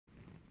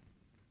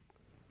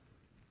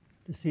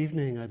This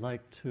evening I'd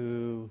like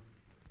to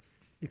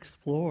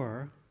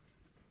explore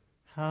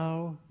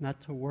how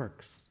metta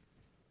works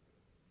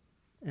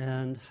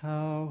and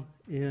how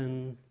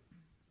in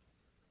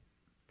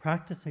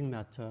practicing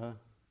metta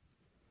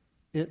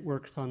it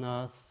works on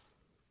us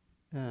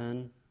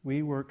and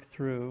we work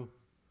through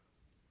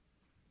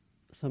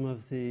some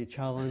of the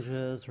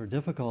challenges or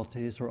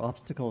difficulties or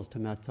obstacles to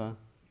metta,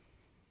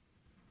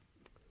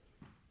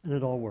 and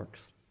it all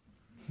works.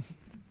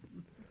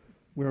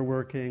 We're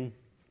working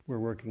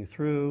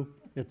through,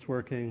 it's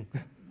working.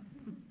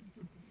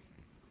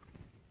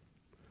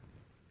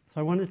 So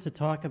I wanted to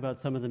talk about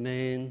some of the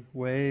main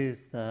ways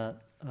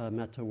that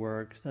metta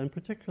works, and in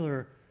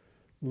particular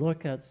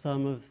look at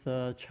some of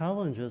the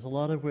challenges, a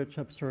lot of which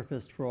have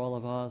surfaced for all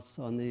of us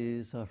on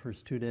these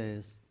first 2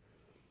 days.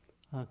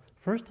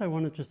 First, I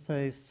wanted to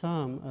say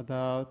some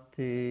about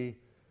the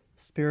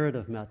spirit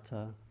of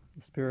metta,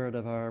 the spirit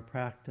of our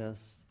practice.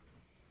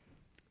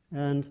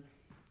 And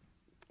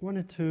I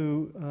wanted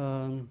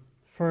to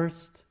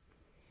first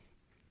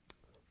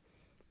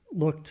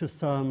look to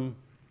some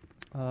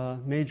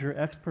major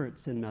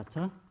experts in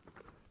metta.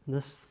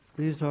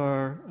 These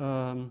are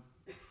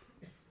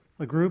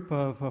a group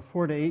of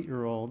 4 to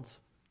 8-year-olds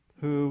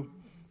who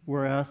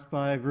were asked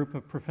by a group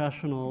of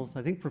professionals,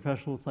 I think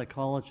professional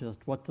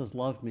psychologists, what does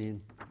love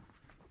mean?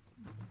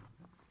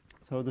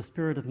 So the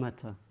spirit of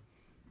metta.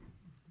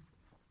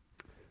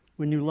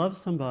 When you love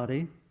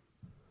somebody,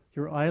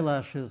 your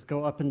eyelashes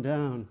go up and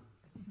down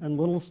and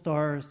little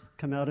stars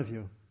come out of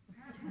you.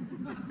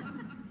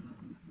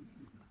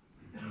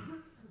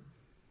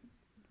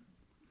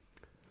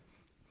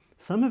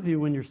 Some of you,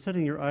 when you're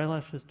sitting, your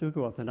eyelashes do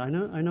go up, and I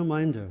know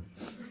mine do.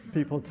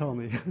 People tell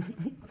me.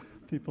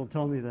 People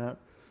tell me that.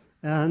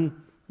 And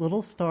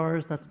little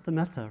stars, that's the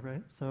metta,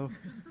 right? So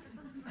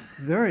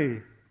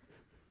very,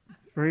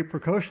 very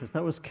precocious.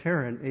 That was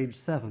Karen, age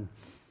 7.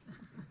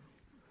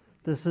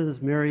 This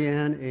is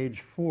Marianne,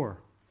 age 4.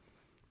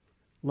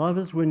 Love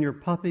is when your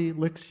puppy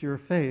licks your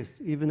face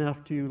even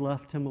after you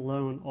left him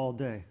alone all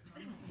day.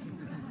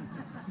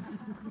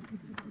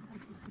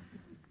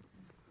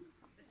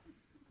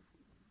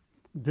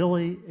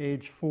 Billy,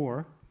 age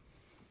 4.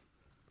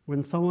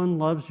 When someone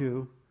loves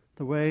you,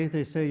 the way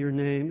they say your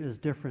name is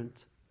different.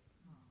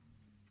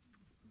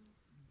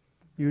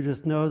 You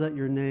just know that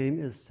your name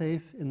is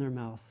safe in their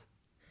mouth.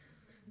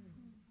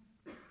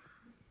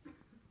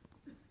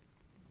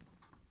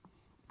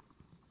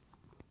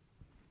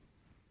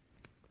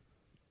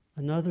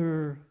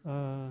 Another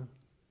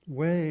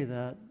way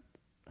that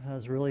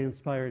has really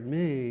inspired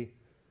me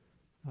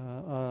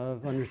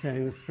of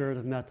understanding the spirit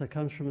of metta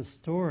comes from a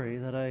story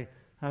that I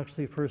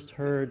actually first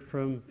heard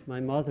from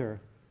my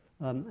mother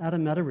at a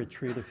metta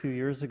retreat a few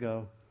years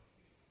ago.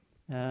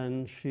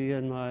 And she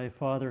and my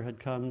father had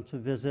come to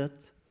visit.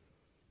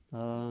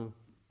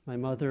 My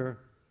mother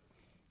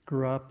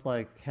grew up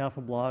like half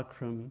a block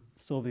from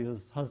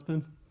Sylvia's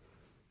husband,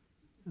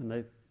 and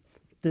they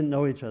didn't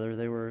know each other.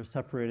 They were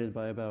separated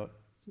by about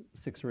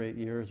 6 or 8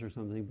 years or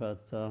something,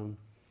 but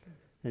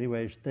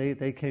anyway,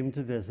 they came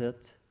to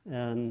visit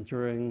and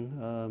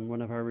during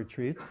one of our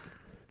retreats,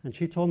 and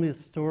she told me a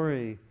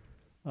story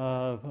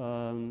of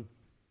a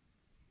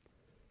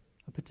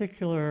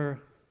particular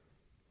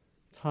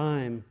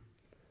time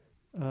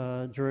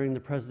during the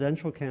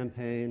presidential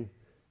campaign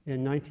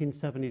in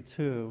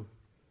 1972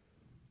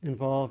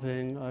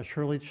 involving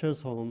Shirley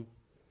Chisholm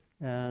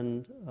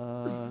and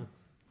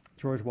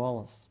George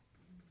Wallace.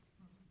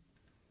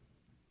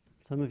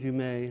 Some of you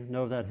may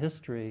know that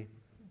history.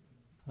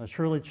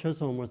 Shirley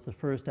Chisholm was the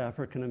first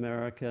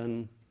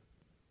African-American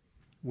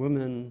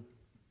woman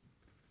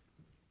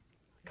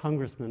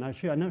congressman. I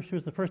know she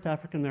was the first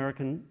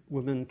African-American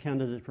woman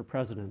candidate for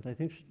president. I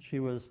think she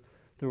wasn't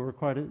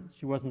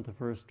the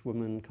first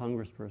woman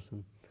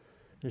congressperson.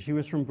 And she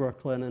was from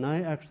Brooklyn, and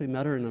I actually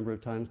met her a number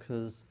of times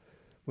because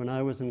when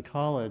I was in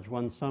college,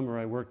 one summer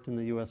I worked in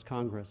the U.S.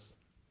 Congress.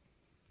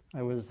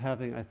 I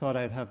thought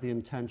I'd have the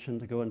intention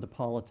to go into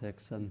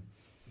politics, and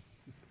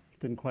it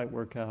didn't quite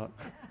work out.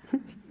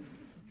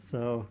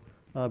 So,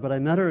 but I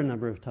met her a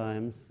number of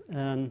times,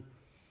 and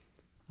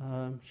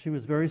she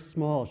was very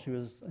small. She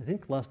was, I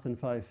think, less than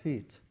 5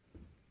 feet.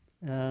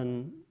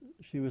 And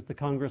she was the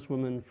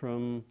congresswoman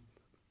from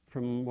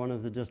one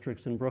of the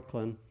districts in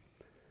Brooklyn.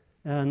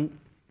 And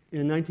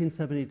in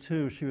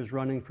 1972, she was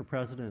running for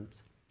president,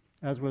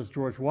 as was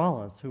George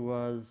Wallace, who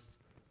was,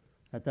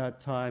 at that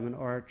time, an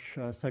arch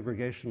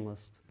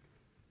segregationist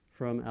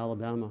from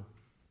Alabama.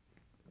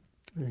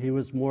 And he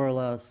was more or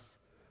less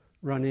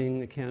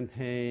running a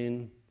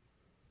campaign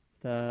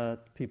that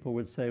people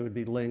would say would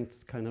be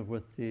linked kind of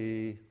with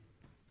the,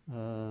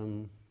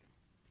 kind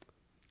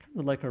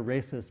of like a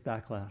racist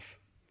backlash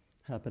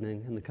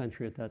happening in the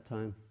country at that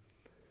time.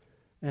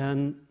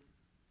 And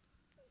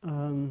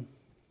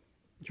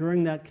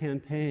during that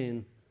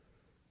campaign,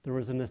 there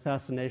was an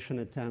assassination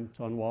attempt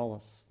on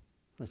Wallace,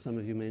 as some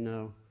of you may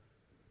know.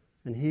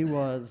 And he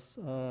was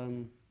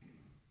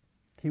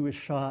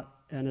shot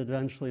and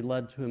eventually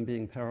led to him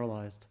being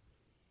paralyzed.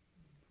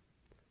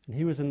 And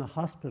he was in the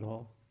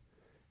hospital,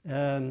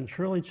 and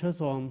Shirley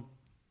Chisholm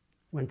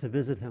went to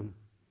visit him,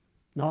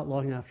 not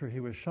long after he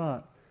was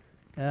shot.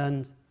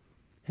 And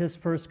his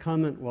first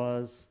comment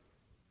was,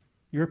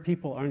 "Your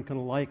people aren't going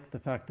to like the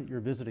fact that you're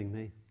visiting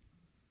me."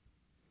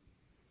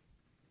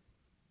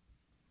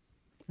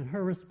 And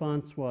her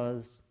response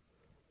was,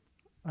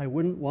 "I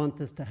wouldn't want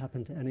this to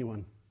happen to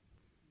anyone."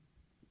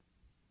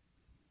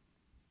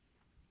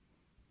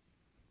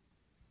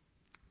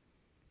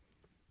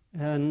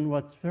 And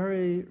what's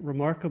very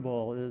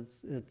remarkable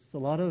is it's a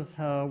lot of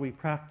how we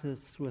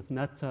practice with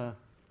metta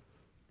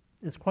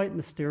is quite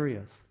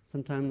mysterious.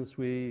 Sometimes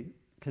we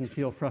can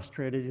feel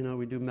frustrated,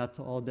 we do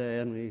metta all day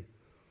and we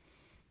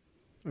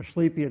are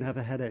sleepy and have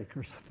a headache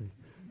or something,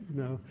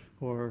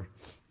 or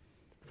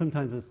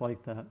sometimes it's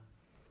like that.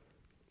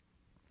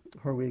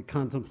 Or we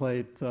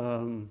contemplate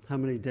how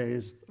many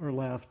days are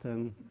left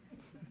and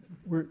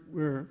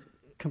we're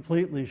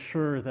completely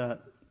sure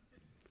that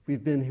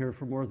we've been here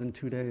for more than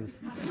 2 days.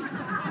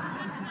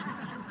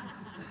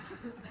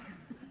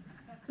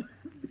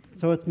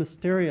 So it's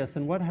mysterious.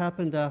 And what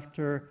happened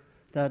after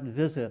that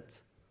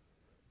visit?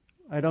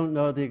 I don't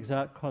know the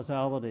exact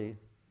causality,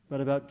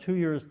 but about 2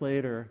 years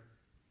later,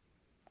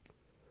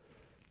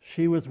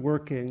 she was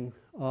working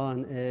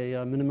on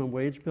a minimum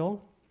wage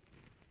bill,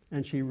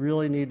 and she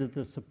really needed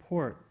the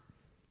support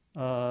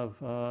of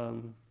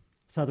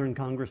Southern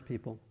Congress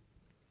people.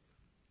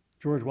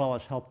 George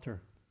Wallace helped her.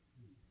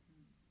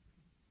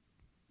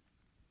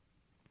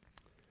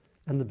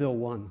 And the bill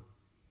won.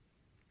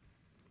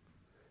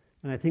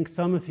 And I think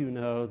some of you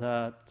know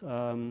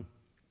that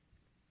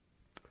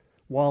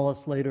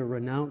Wallace later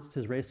renounced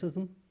his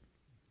racism.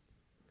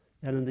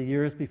 And in the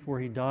years before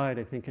he died,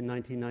 I think in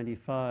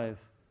 1995,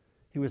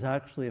 he was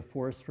actually a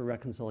force for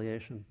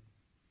reconciliation.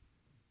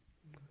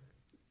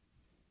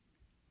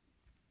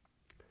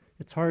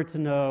 It's hard to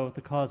know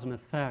the cause and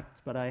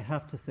effect, but I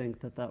have to think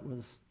that that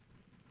was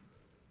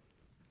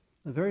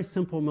a very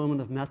simple moment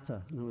of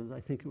metta. And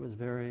I think it was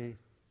very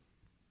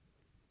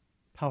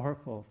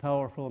powerful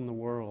in the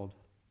world,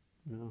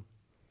 And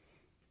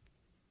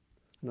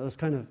those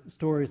kind of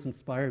stories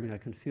inspire me. I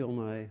can feel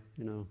my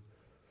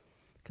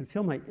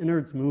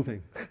innards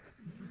moving.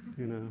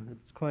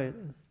 It's quite,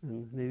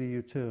 and maybe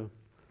you too.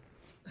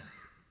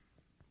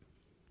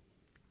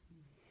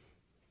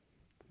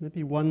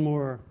 Maybe one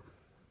more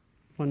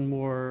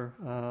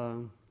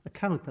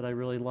account that I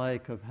really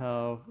like of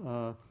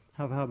how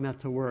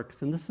metta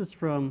works, and this is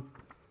from.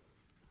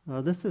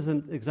 This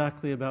isn't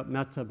exactly about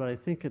metta, but I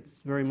think it's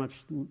very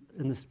much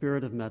in the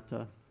spirit of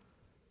metta.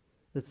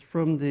 It's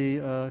from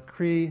the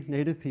Cree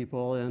native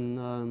people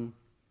who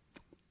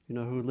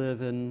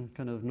live in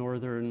kind of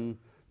northern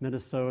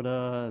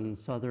Minnesota and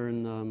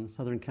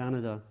southern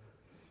Canada.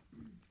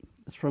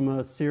 It's from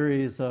a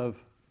series of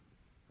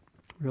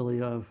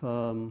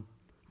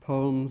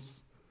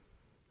poems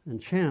and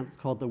chants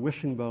called the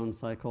Wishing Bone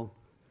Cycle,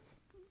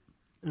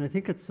 and I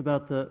think it's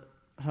about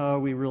how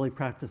we really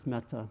practice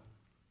metta.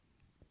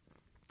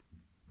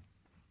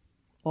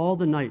 All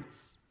the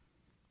nights,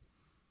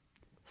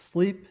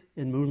 sleep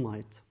in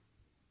moonlight.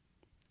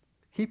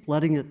 Keep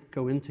letting it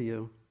go into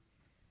you.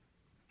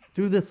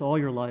 Do this all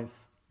your life.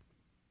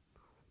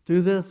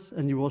 Do this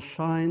and you will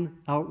shine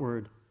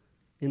outward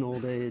in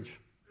old age.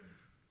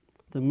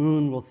 The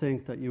moon will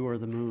think that you are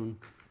the moon.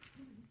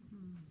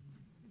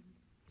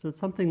 So it's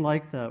something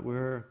like that.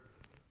 We're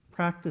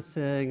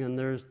practicing and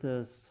there's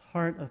this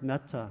heart of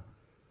metta,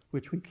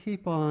 which we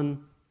keep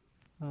on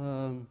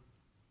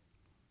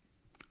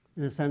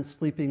in a sense,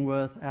 sleeping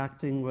with,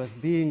 acting with,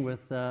 being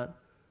with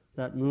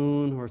that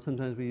moon, or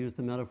sometimes we use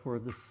the metaphor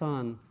of the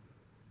sun,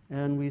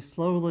 and we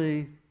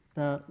slowly,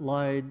 that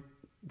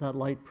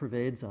light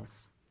pervades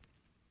us.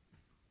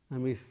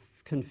 And we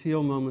can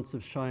feel moments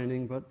of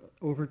shining, but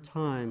over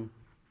time,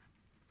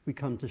 we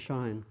come to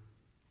shine.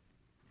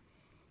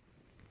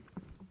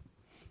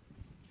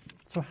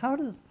 So how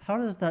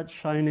does that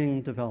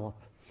shining develop?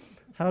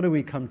 How do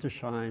we come to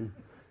shine?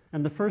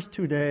 And the first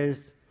 2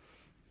 days,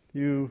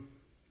 you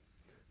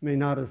may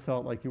not have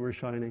felt like you were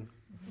shining.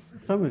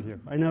 Some of you.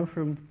 I know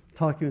from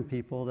talking with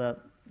people that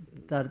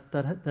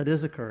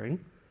is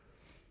occurring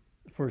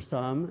for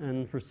some,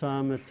 and for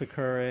some it's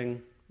occurring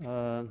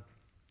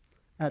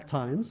at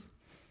times.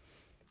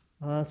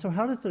 So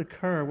how does it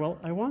occur? Well,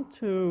 I want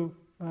to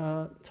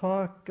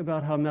talk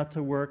about how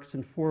metta works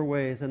in 4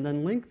 ways, and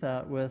then link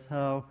that with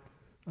how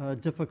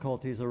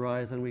difficulties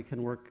arise and we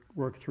can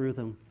work through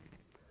them.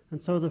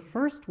 And so the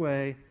first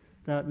way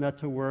that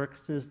metta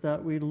works is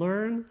that we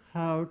learn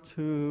how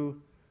to,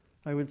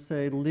 I would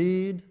say,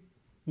 lead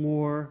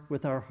more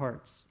with our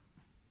hearts.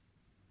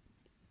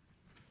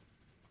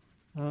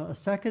 A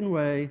second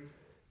way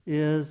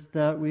is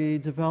that we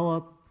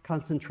develop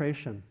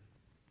concentration,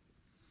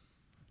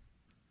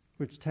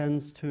 which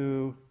tends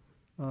to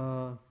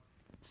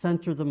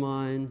center the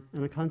mind,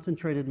 and a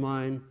concentrated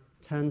mind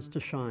tends to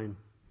shine.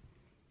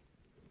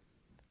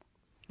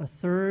 A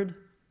third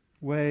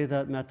way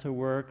that metta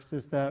works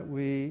is that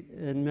we,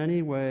 in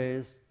many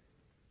ways,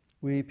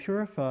 we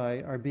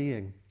purify our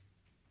being.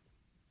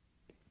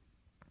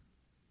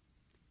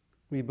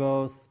 We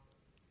both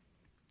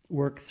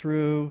work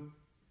through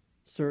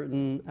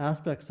certain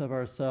aspects of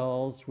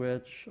ourselves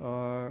which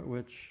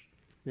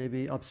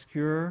maybe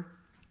obscure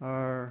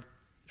our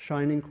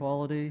shining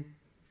quality,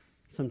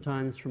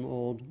 sometimes from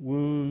old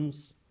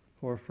wounds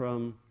or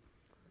from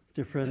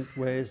different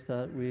ways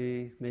that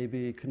we may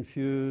be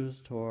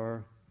confused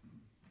or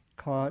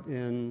caught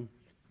in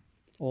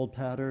old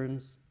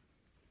patterns.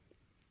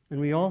 And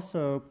we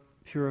also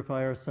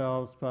purify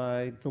ourselves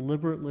by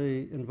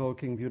deliberately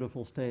invoking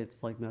beautiful states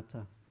like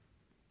metta.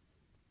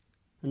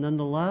 And then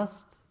the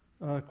last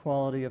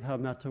quality of how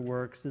metta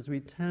works is we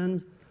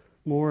tend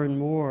more and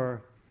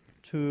more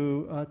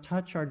to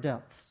touch our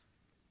depths.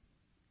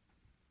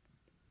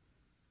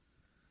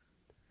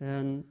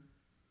 And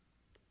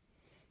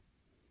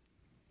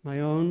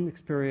my own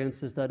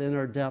experience is that in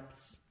our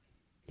depths,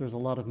 there's a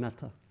lot of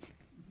metta.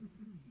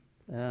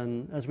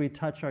 And as we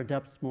touch our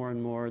depths more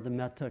and more, the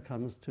metta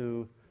comes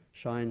to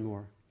shine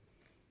more.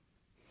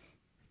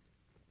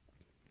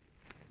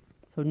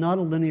 So not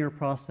a linear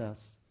process,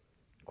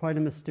 quite a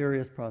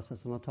mysterious process,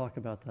 and I'll talk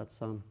about that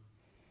some.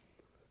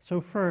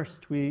 So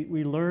first,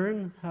 we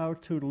learn how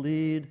to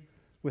lead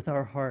with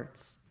our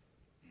hearts.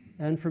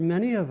 And for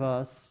many of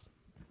us,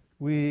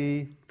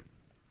 we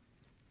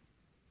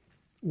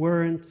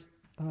weren't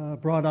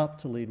brought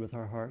up to lead with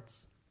our hearts.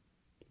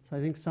 So I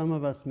think some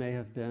of us may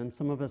have been.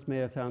 Some of us may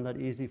have found that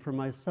easy. For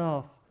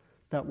myself,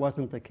 that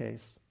wasn't the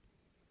case.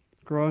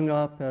 Growing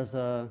up as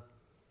a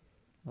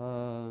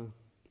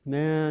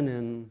man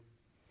in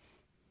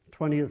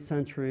 20th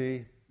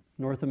century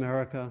North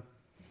America,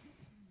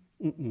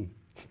 it's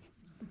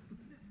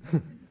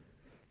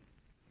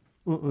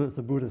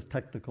a Buddhist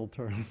technical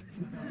term.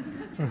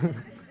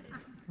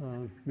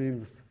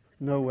 Means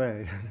no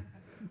way.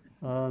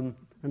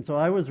 And so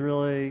I was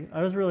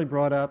really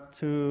brought up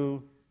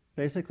to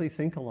basically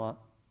think a lot.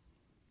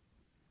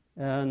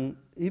 And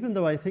even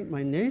though I think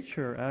my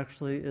nature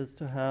actually is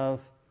to have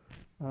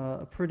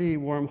a pretty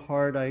warm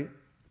heart,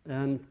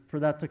 and for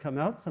that to come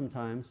out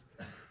sometimes,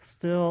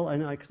 still,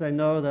 because I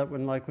know that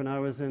when I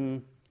was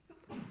in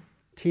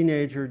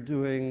teenager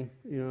doing,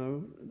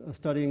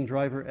 studying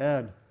driver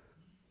ed,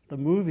 the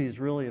movies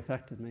really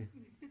affected me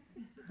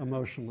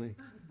emotionally,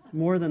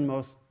 more than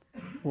most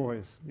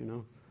boys,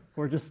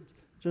 or just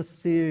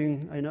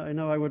seeing. I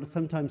know I would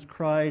sometimes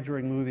cry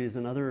during movies,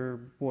 and other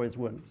boys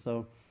wouldn't.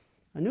 So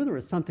I knew there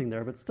was something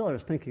there, but still I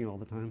was thinking all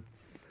the time.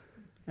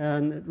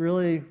 And it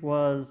really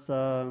was,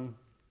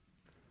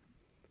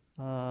 and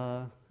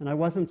I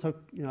wasn't so,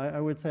 I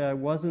would say I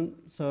wasn't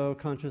so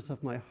conscious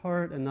of my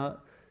heart and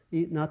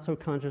not so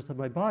conscious of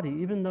my body,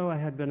 even though I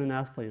had been an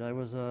athlete. I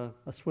was a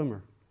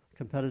swimmer,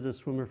 competitive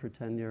swimmer for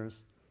 10 years.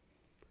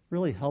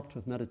 Really helped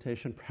with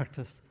meditation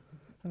practice.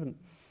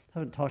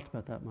 Haven't talked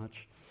about that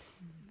much.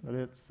 But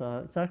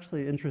it's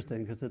actually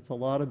interesting because it's a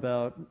lot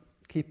about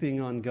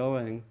keeping on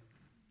going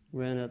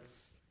when it's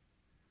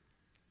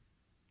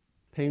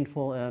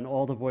painful and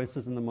all the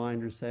voices in the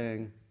mind are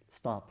saying,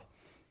 stop.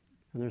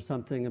 And there's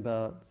something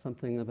about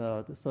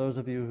those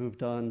of you who've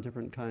done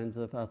different kinds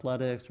of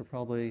athletics or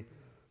probably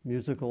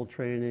musical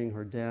training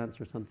or dance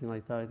or something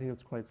like that, I think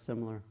it's quite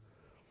similar.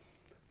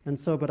 And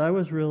so, but I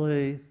was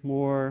really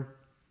more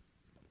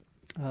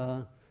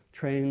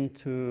trained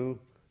to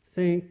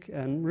think,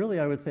 and really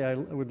I would say I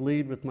would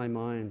lead with my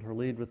mind or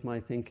lead with my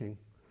thinking.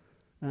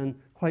 And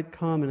quite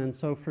common, and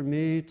so for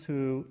me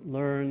to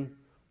learn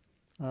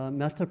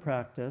metta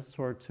practice,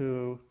 or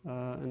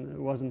and it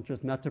wasn't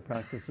just metta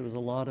practice, it was a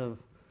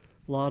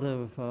lot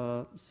of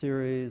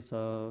series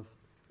of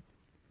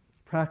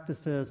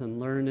practices and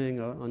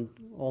learning on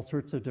all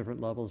sorts of different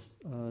levels,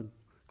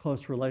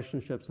 close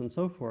relationships and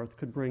so forth,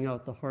 could bring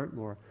out the heart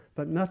more.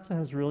 But metta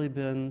has really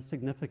been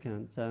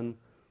significant, and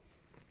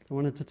I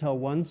wanted to tell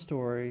one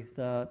story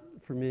that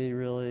for me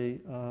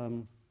really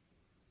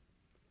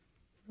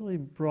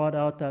brought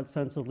out that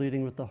sense of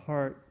leading with the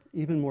heart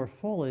even more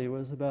fully. It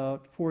was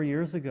about 4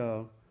 years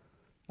ago.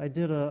 I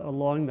did a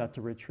long metta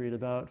retreat,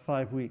 about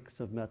 5 weeks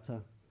of metta.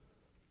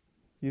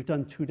 You've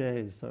done 2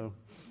 days, so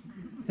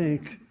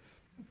think,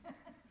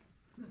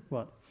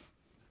 what?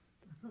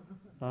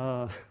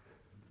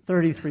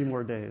 33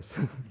 more days.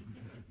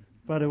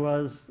 But it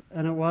was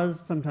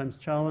sometimes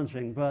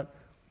challenging. But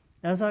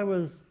as I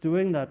was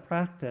doing that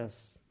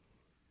practice,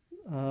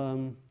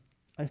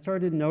 I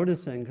started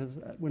noticing, because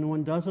when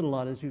one does it a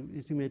lot, as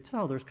you may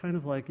tell, there's kind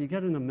of like, you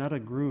get in a metta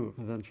groove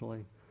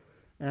eventually.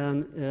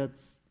 And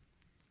it's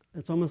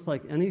almost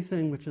like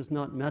anything which is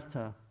not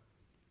metta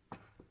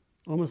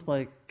almost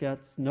like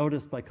gets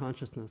noticed by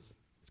consciousness.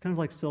 It's kind of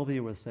like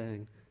Sylvia was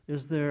saying.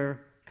 Is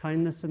there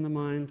kindness in the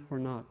mind or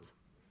not?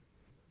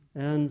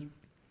 And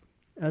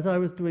as I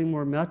was doing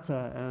more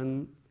metta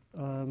and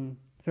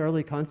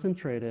fairly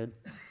concentrated,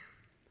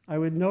 I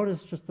would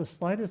notice just the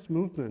slightest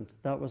movement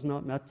that was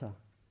not metta.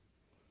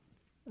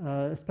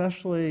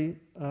 Especially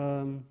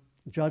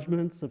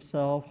judgments of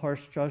self,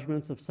 harsh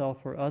judgments of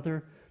self or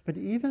other. But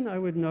even I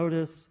would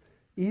notice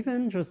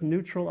even just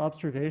neutral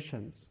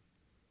observations,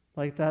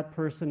 like that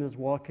person is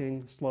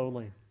walking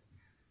slowly,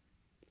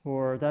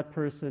 or that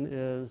person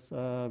is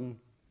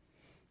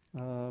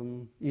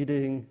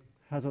eating,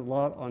 has a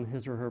lot on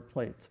his or her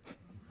plate.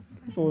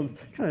 It's a little,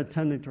 kind of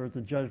tending towards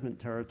the judgment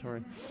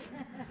territory.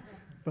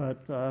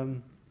 But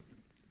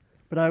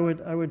I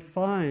would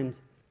find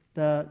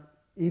that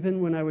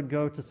even when I would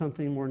go to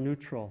something more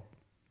neutral,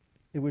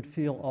 it would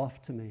feel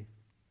off to me.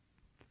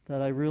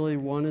 That I really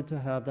wanted to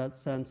have that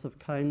sense of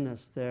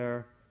kindness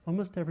there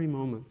almost every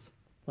moment,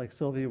 like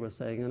Sylvia was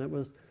saying. And it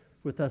was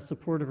with that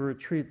support of a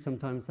retreat,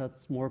 sometimes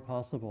that's more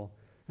possible.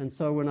 And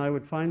so when I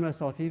would find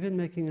myself even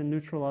making a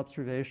neutral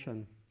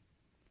observation,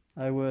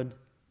 I would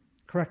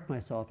correct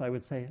myself. I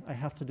would say, I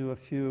have to do a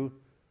few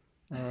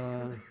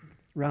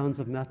rounds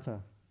of metta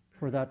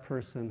for that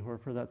person or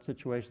for that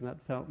situation. That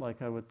felt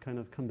like I would kind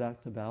of come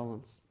back to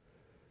balance.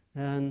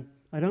 And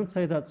I don't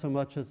say that so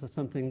much as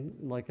something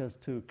like as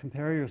to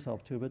compare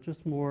yourself to, but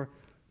just more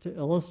to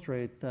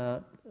illustrate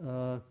that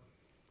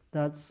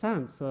that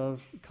sense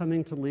of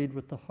coming to lead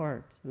with the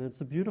heart. And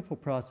it's a beautiful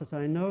process.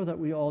 I know that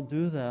we all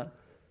do that,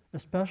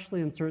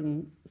 especially in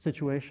certain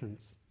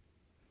situations.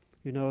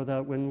 You know,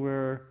 that when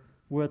we're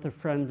with a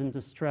friend in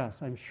distress,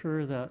 I'm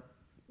sure that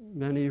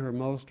many or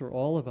most or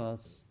all of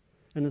us,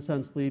 in a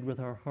sense, lead with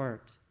our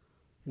heart.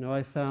 You know,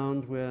 I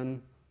found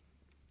when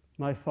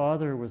my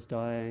father was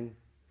dying,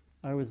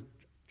 I was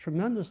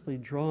tremendously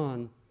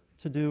drawn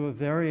to do a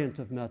variant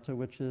of metta,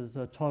 which is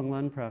a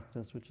Tonglen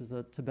practice, which is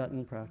a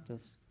Tibetan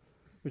practice,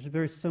 which is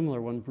very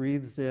similar. One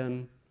breathes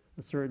in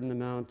a certain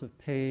amount of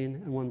pain,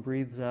 and one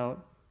breathes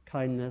out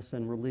kindness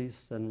and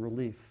release and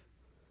relief.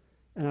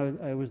 And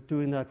I was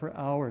doing that for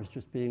hours,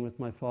 just being with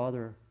my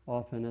father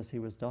often as he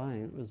was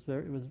dying.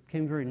 It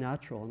became very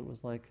natural, and it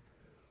was like,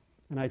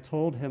 and I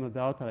told him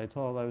about that. I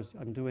told him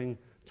I'm doing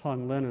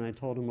Tonglen, and I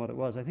told him what it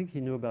was. I think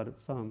he knew about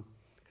it some,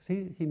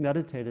 because he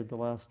meditated the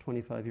last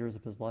 25 years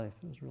of his life.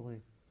 It was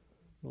really,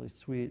 really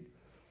sweet.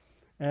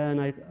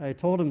 And I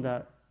told him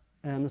that,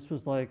 and this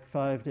was like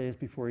 5 days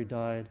before he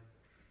died,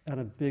 and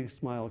a big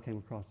smile came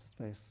across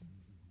his face.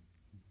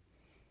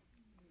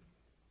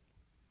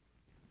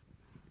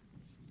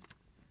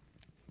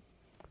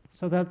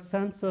 So that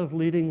sense of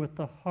leading with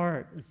the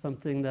heart is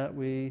something that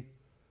we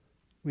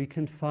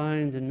can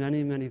find in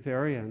many, many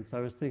variants. I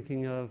was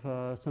thinking of,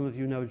 some of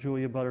you know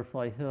Julia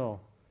Butterfly Hill.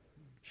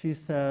 She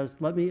says,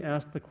 let me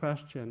ask the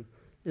question,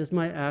 is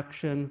my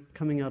action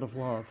coming out of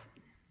love?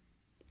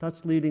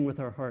 That's leading with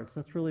our hearts.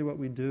 That's really what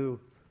we do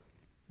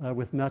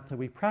with metta.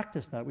 We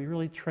practice that. We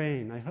really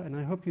train. And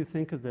I hope you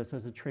think of this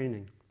as a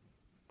training.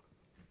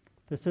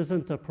 This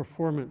isn't a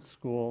performance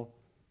school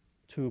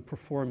to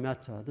perform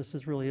metta. This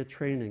is really a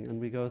training,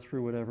 and we go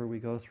through whatever we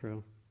go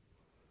through.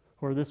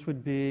 Or this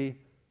would be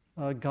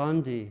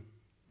Gandhi,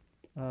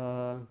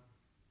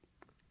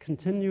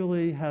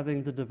 continually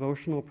having the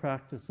devotional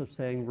practice of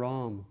saying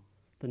Ram,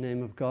 the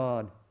name of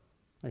God,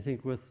 I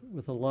think with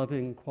a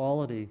loving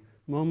quality,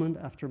 moment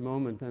after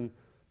moment. And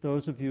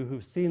those of you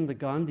who've seen the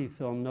Gandhi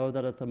film know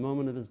that at the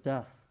moment of his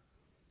death,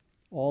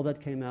 all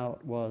that came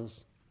out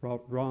was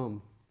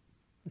Ram.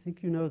 I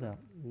think you know that.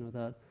 You know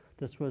that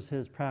this was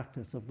his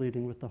practice of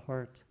leading with the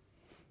heart.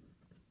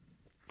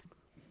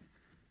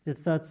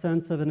 It's that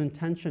sense of an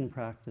intention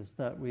practice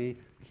that we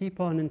keep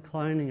on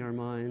inclining our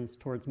minds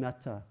towards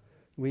metta.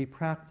 We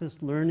practice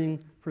learning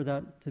for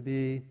that to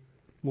be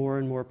more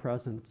and more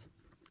present.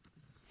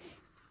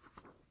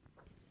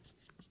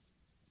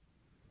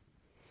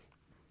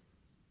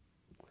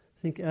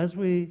 I think as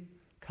we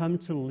come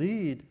to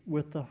lead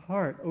with the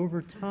heart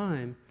over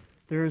time,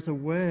 there is a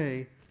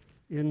way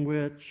in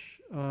which,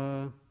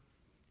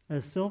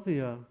 as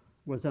Sylvia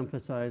was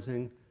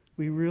emphasizing,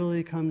 we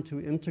really come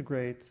to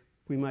integrate,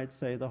 we might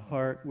say, the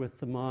heart with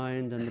the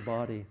mind and the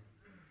body.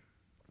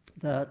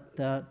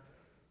 That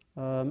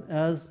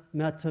as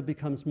metta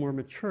becomes more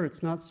mature,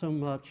 it's not so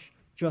much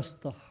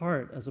just the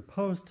heart as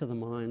opposed to the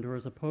mind or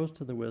as opposed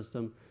to the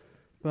wisdom,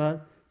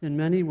 but in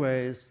many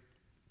ways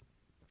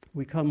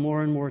we come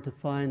more and more to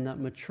find that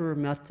mature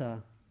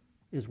metta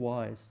is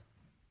wise.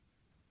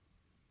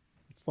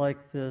 It's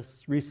like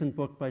this recent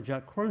book by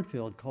Jack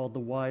Kornfield called The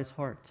Wise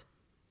Heart.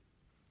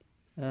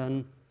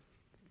 And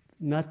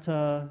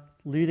metta,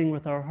 leading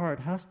with our heart,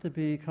 has to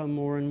become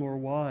more and more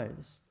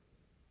wise.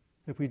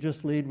 If we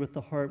just lead with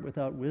the heart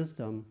without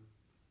wisdom,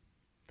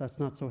 that's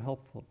not so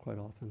helpful quite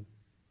often.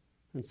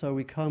 And so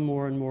we come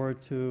more and more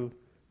to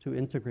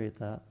integrate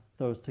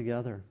those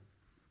together.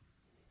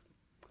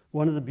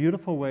 One of the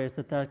beautiful ways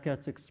that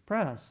gets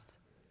expressed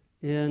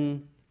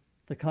in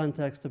the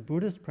context of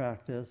Buddhist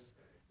practice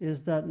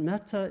is that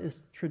metta is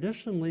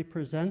traditionally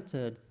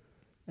presented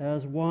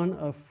as one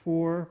of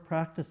 4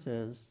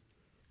 practices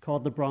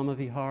called the Brahma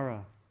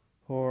Vihara,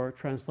 or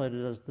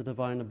translated as the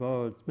divine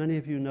abodes. Many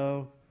of you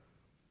know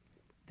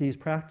these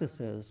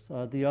practices.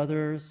 The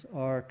others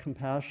are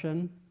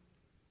compassion,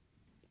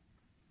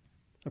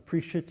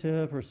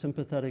 appreciative or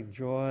sympathetic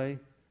joy,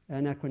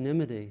 and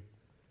equanimity.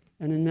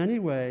 And in many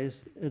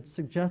ways, it's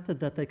suggested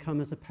that they come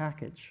as a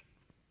package.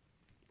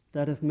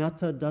 That if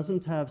metta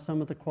doesn't have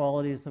some of the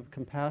qualities of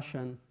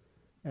compassion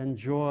and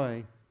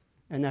joy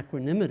and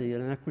equanimity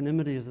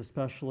is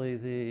especially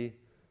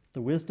the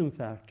wisdom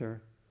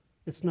factor,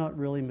 it's not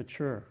really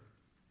mature.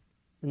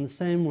 In the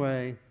same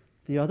way,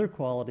 the other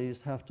qualities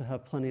have to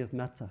have plenty of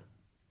metta.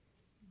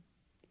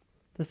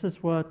 This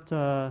is what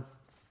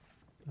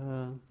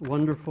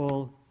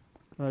wonderful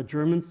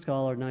German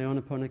scholar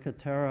Nyanaponika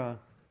Terra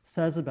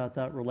says about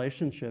that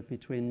relationship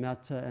between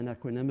metta and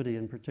equanimity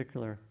in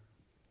particular.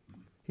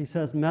 He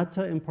says,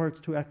 metta imparts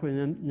to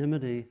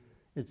equanimity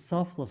its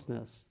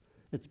selflessness,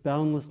 its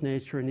boundless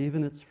nature, and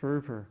even its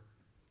fervor.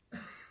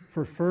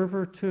 For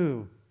fervor,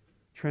 too,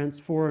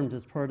 transformed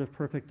as part of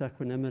perfect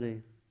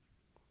equanimity.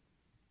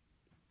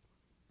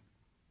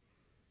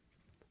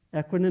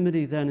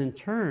 Equanimity then, in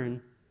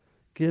turn,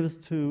 gives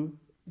to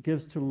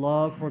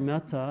love or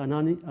metta an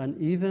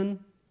uneven.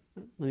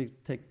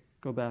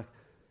 Go back.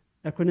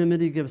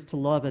 Equanimity gives to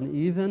love an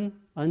even,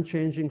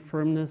 unchanging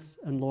firmness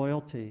and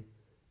loyalty.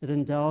 It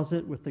endows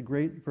it with the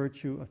great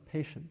virtue of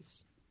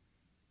patience.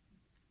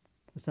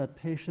 It's that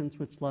patience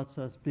which lets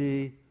us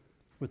be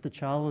with the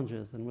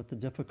challenges and with the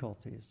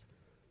difficulties.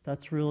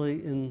 That's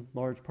really, in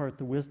large part,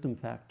 the wisdom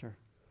factor.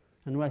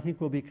 And I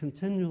think we'll be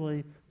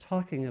continually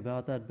talking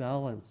about that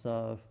balance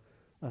of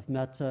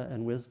metta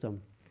and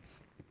wisdom.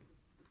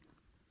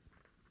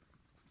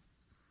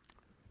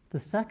 The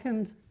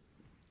second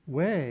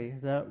way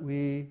that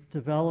we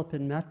develop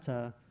in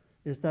metta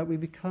is that we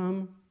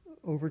become,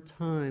 over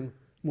time,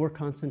 more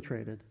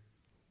concentrated.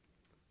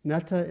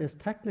 Metta is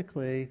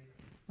technically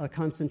a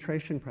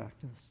concentration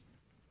practice,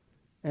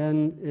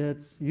 and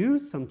it's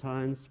used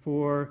sometimes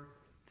for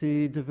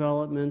the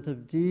development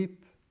of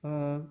deep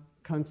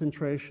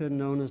concentration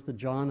known as the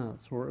jhanas,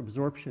 or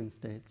absorption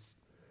states.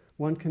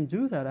 One can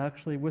do that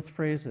actually with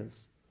phrases.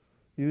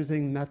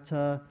 Using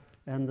metta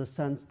and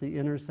the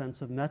inner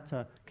sense of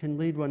metta can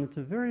lead one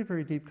into very,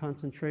 very deep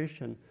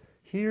concentration.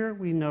 Here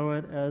we know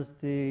it as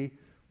the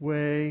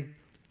way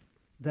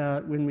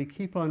that when we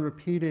keep on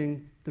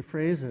repeating the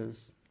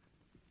phrases,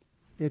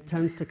 it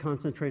tends to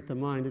concentrate the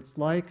mind. It's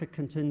like a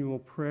continual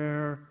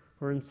prayer,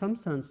 or in some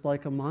sense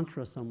like a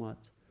mantra somewhat.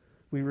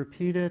 We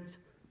repeat it,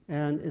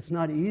 and it's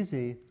not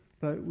easy,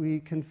 but we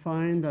can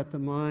find that the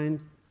mind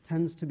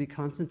tends to be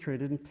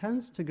concentrated and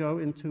tends to go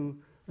into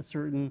a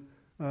certain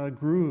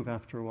groove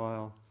after a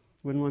while.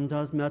 When one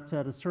does metta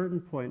at a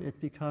certain point,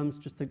 it becomes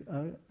just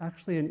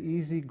actually an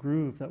easy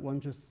groove that one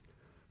just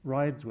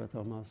rides with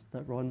almost,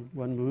 that one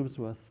moves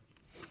with.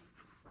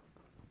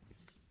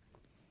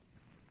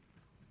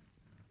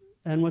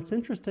 And what's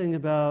interesting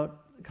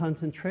about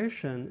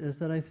concentration is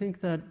that I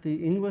think that the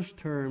English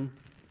term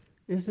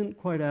isn't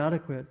quite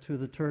adequate to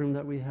the term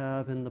that we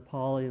have in the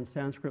Pali and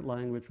Sanskrit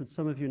language, which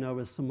some of you know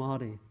as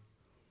samadhi.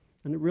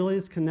 And it really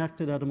is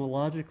connected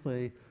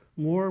etymologically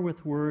more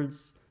with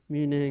words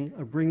meaning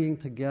a bringing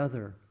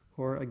together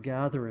or a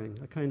gathering,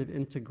 a kind of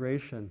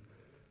integration.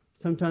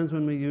 Sometimes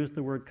when we use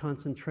the word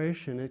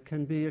concentration, it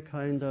can be a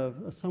kind of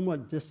a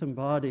somewhat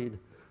disembodied,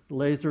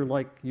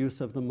 laser-like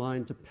use of the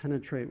mind to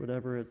penetrate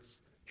whatever it's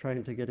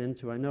trying to get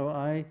into. I know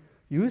I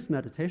used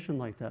meditation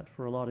like that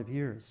for a lot of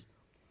years.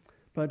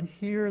 But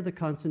here the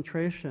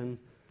concentration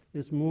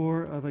is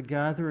more of a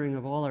gathering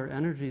of all our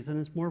energies, and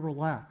it's more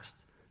relaxed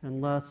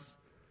and less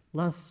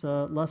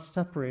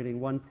separating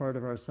one part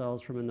of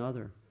ourselves from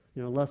another.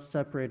 Less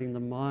separating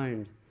the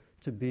mind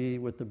to be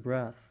with the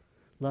breath,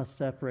 less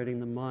separating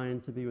the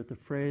mind to be with the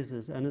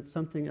phrases. And it's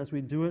something, as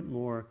we do it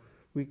more,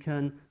 we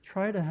can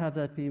try to have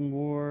that be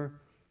more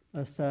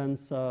a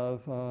sense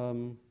of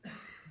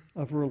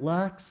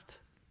relaxed,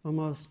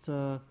 almost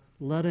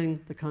letting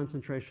the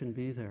concentration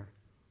be there.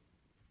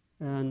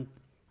 And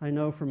I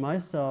know for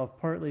myself,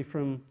 partly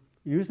from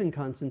using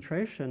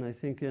concentration, I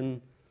think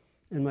in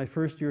my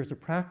first years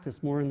of practice,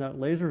 more in that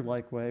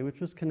laser-like way, which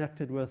was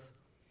connected with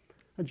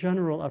a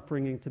general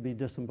upbringing to be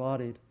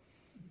disembodied,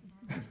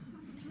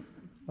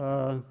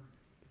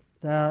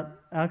 that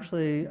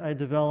actually I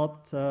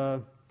developed,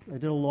 I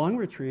did a long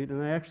retreat,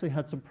 and I actually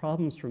had some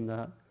problems from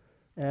that.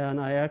 And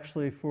I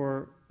actually,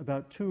 for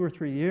about 2 or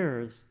 3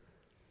 years,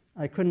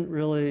 I couldn't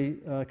really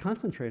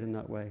concentrate in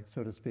that way,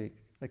 so to speak.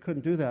 I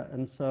couldn't do that.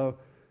 And so,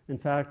 in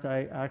fact,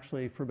 I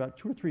actually, for about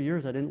 2 or 3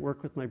 years, I didn't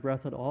work with my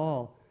breath at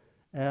all.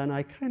 And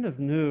I kind of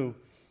knew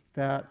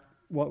that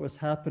what was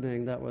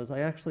happening, that was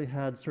I actually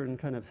had certain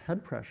kind of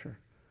head pressure,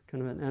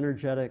 kind of an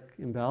energetic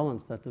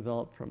imbalance that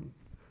developed from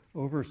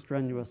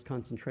over-strenuous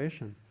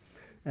concentration.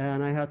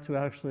 And I had to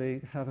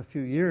actually have a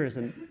few years,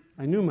 and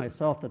I knew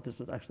myself that this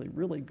was actually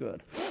really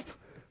good,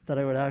 that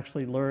I would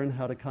actually learn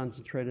how to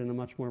concentrate in a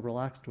much more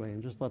relaxed way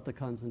and just let the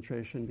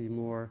concentration be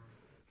more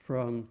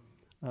from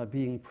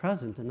being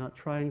present and not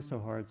trying so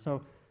hard.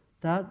 So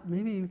that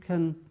maybe you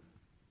can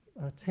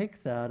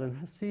take that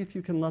and see if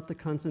you can let the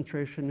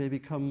concentration maybe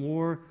come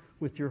more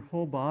with your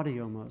whole body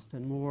almost,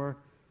 and more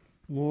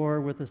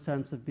with a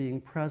sense of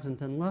being present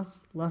and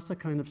less a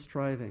kind of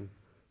striving.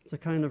 It's a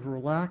kind of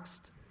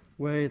relaxed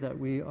way that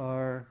we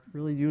are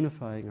really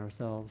unifying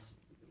ourselves.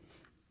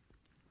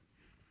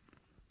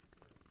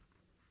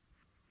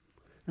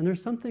 And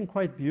there's something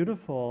quite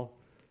beautiful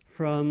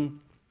from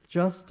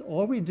just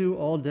all we do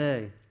all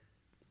day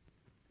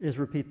is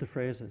repeat the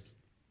phrases.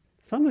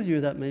 Some of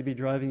you that may be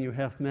driving you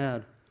half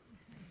mad.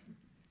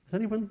 Is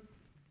anyone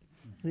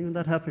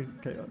that happy?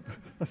 Okay,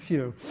 a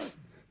few.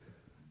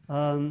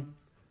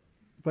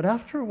 But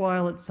after a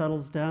while it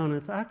settles down.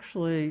 It's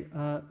actually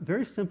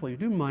very simple. You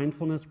do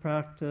mindfulness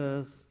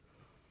practice,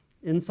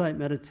 insight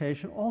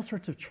meditation, all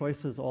sorts of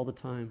choices all the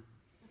time.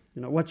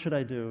 What should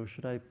I do?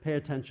 Should I pay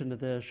attention to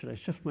this? Should I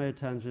shift my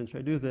attention? Should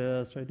I do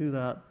this? Should I do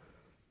that?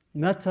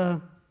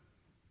 Metta,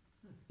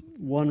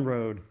 one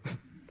road,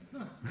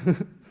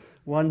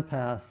 one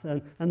path.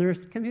 And there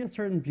can be a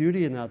certain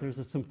beauty in that. There's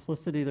a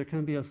simplicity, there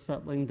can be a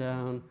settling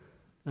down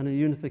and a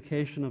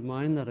unification of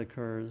mind that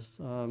occurs.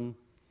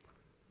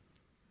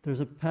 There's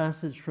a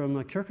passage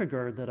from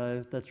Kierkegaard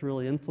that's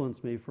really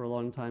influenced me for a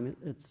long time.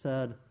 It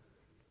said,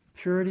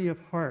 purity of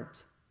heart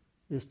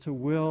is to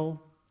will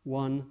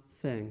one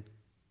thing.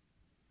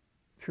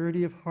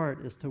 Purity of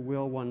heart is to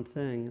will one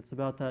thing. It's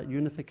about that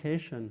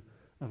unification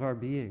of our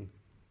being,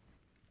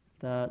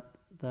 that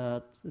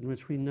in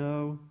which we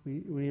know,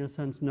 we in a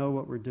sense know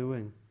what we're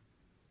doing.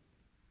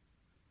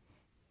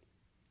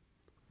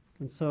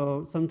 And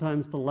so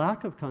sometimes the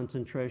lack of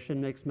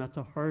concentration makes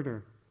metta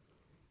harder.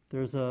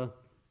 There's a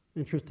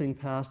interesting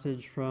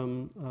passage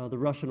from the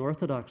Russian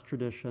Orthodox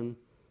tradition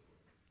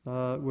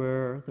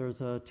where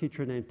there's a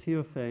teacher named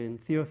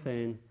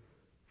Theophane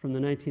from the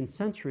 19th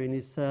century, and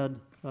he said,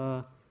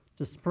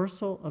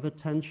 dispersal of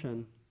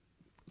attention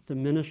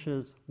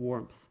diminishes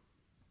warmth.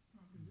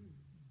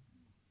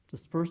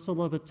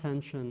 Dispersal of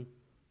attention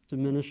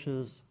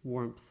diminishes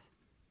warmth.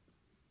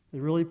 It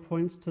really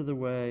points to the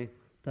way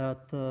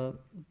that the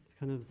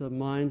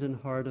mind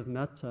and heart of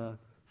metta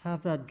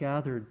have that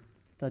gathered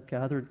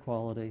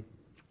quality.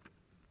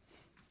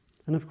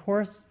 And of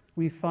course,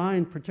 we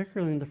find,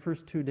 particularly in the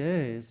first 2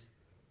 days,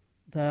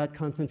 that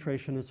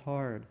concentration is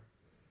hard.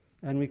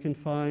 And we can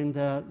find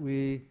that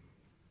we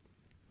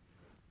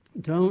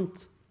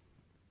don't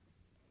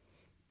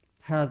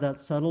have that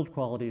settled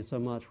quality so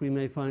much. We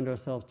may find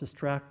ourselves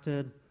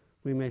distracted.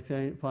 We may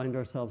find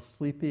ourselves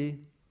sleepy.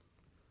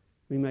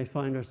 We may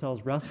find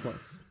ourselves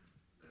restless.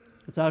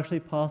 It's actually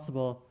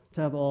possible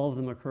to have all of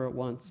them occur at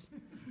once.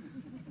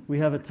 We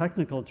have a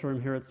technical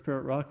term here at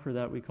Spirit Rock for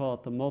that. We call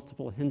it the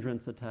multiple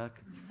hindrance attack.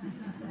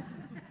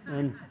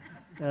 And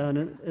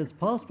it's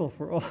possible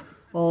for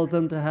all of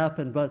them to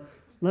happen, but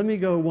let me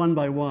go one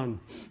by one,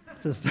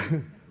 just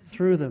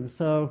through them.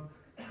 So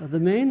the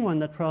main one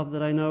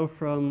that I know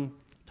from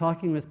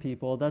talking with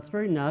people, that's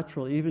very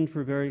natural, even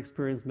for very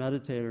experienced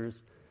meditators,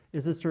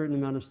 is a certain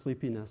amount of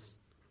sleepiness.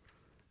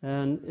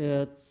 And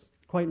it's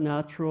quite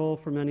natural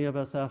for many of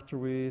us after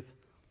we've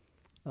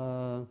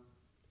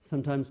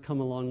sometimes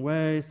come a long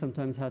way,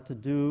 sometimes had to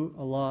do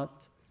a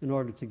lot in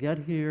order to get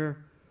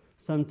here.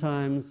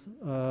 Sometimes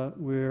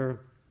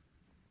we're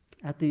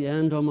at the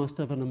end almost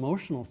of an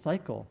emotional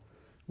cycle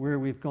where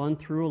we've gone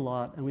through a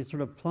lot and we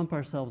sort of plump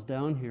ourselves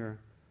down here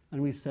and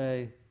we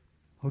say,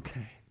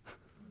 okay,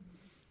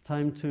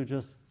 time to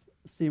just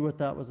see what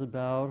that was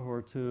about,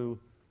 or to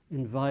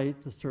invite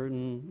a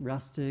certain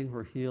resting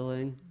or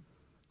healing,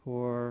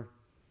 or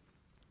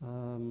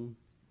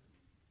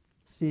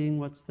seeing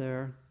what's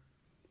there.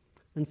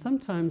 And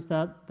sometimes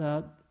that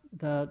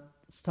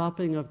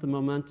stopping of the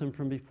momentum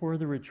from before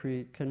the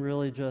retreat can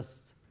really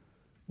just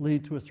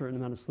lead to a certain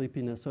amount of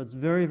sleepiness. So it's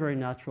very, very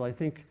natural.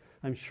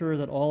 I'm sure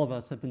that all of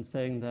us have been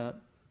saying that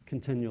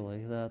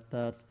continually,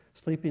 that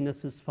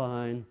sleepiness is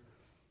fine.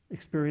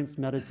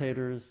 Experienced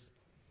meditators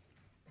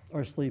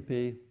are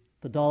sleepy.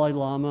 The Dalai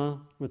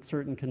Lama, with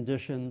certain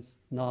conditions,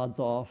 nods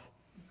off.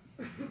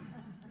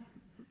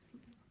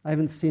 I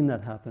haven't seen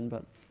that happen,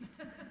 but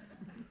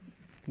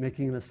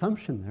making an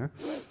assumption there.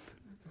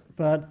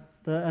 But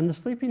the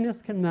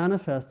sleepiness can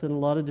manifest in a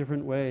lot of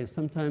different ways.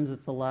 Sometimes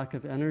it's a lack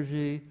of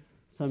energy,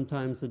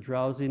 sometimes a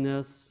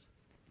drowsiness,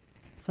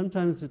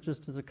 sometimes it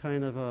just is a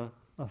kind of a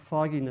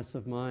fogginess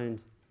of mind.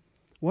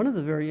 One of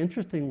the very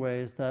interesting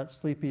ways that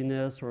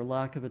sleepiness or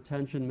lack of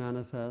attention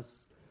manifests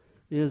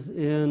is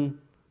in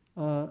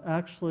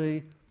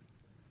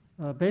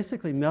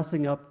basically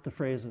messing up the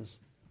phrases.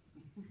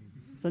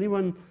 Has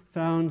anyone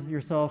found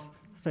yourself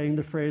saying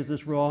the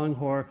phrases wrong,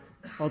 or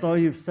although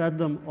you've said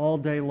them all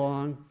day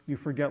long, you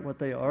forget what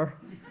they are?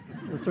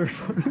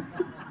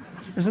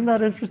 Isn't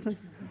that interesting?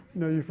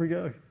 You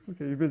forget.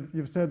 Okay,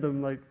 you've said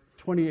them like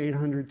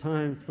 2,800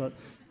 times, but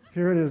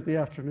here it is the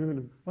afternoon,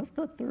 and what's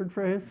that third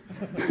phrase?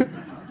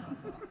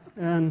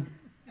 and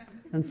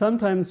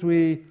sometimes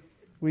we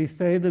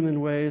say them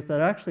in ways that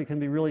actually can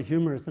be really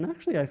humorous. And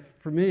actually,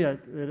 for me,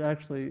 it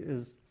actually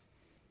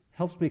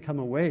helps me come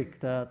awake.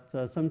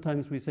 That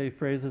sometimes we say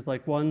phrases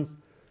like ones.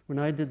 When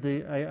I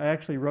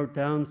actually wrote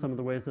down some of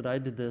the ways that I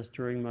did this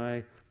during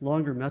my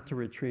longer metta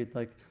retreat.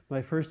 Like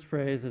my first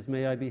phrase is,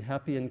 "May I be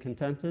happy and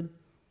contented."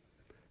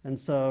 And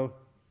so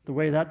the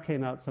way that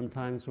came out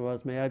sometimes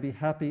was, "May I be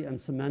happy and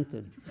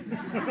cemented."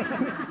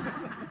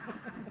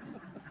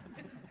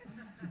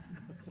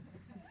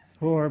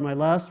 Or my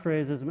last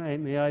phrase is,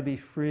 "May I be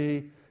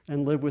free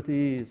and live with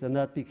ease." And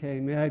that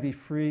became, "May I be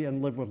free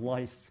and live with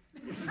lice."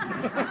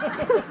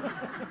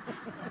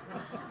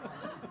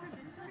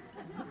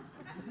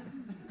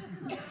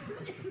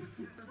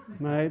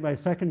 My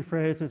second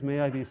phrase is,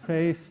 "May I be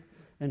safe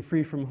and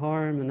free from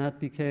harm," and that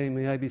became,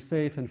 "May I be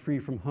safe and free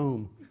from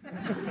home."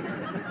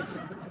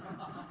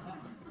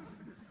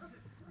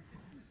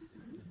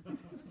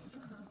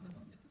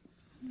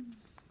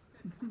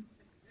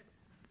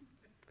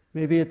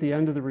 maybe at the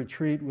end of the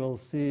retreat we'll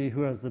see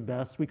who has the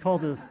best. We call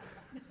this,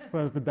 who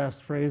has the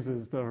best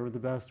phrases, or the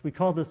best. We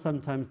call this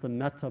sometimes the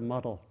Metta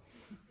muddle.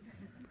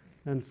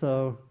 And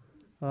so,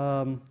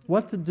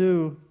 what to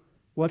do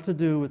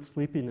with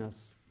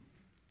sleepiness?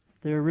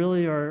 There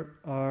really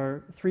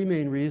are three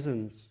main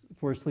reasons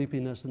for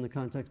sleepiness in the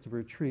context of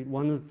retreat.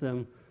 One of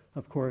them,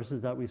 of course,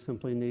 is that we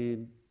simply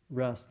need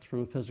rest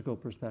from a physical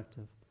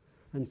perspective.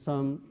 And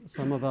some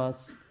of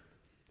us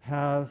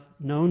have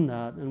known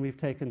that, and we've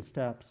taken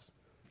steps.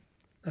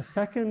 A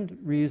second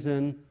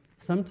reason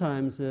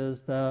sometimes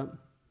is that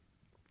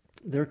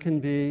there can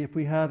be, if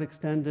we have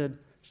extended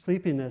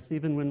sleepiness,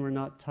 even when we're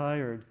not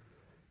tired,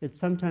 it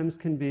sometimes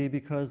can be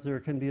because there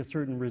can be a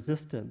certain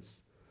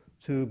resistance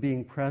to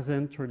being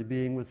present or to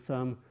being with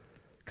some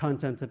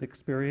content of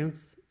experience.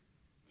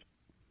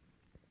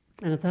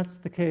 And if that's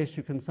the case,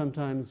 you can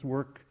sometimes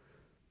work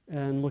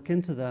and look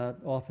into that,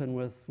 often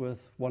with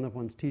one of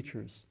one's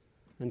teachers,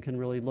 and can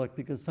really look,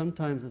 because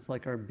sometimes it's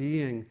like our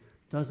being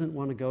doesn't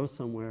want to go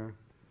somewhere.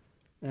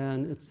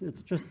 And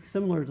it's just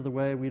similar to the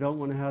way we don't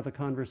want to have a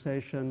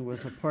conversation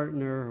with a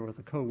partner or with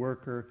a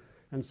coworker,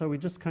 and so we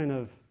just kind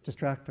of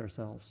distract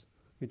ourselves.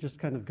 We just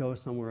kind of go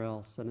somewhere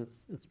else, and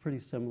it's pretty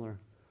similar.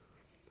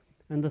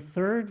 And the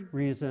third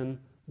reason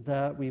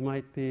that we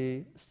might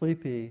be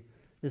sleepy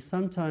is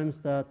sometimes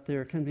that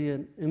there can be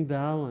an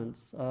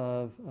imbalance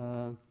of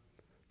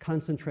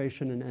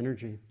concentration and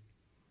energy.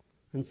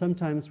 And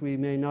sometimes we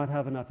may not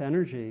have enough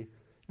energy,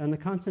 and the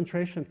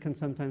concentration can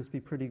sometimes be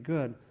pretty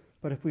good,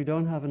 but if we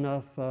don't have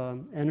enough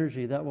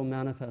energy, that will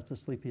manifest as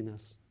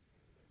sleepiness.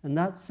 And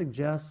that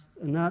suggests,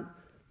 and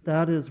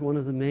that is one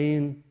of the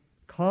main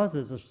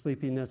causes of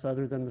sleepiness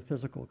other than the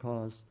physical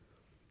cause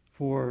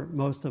for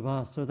most of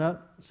us. So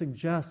that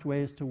suggests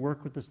ways to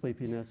work with the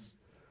sleepiness.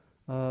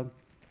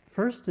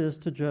 First is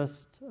to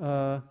just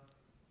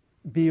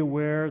be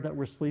aware that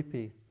we're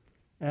sleepy,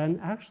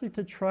 and actually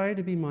to try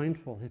to be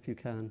mindful if you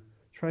can.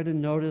 Try to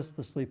notice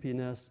the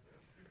sleepiness.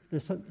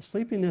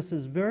 Sleepiness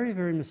is very,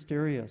 very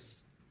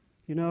mysterious.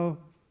 You know,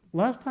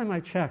 last time I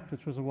checked,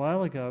 which was a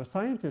while ago,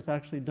 scientists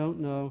actually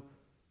don't know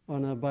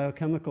on a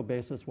biochemical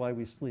basis why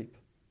we sleep.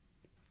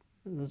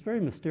 It's very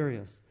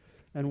mysterious.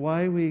 And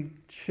why we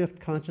shift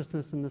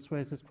consciousness in this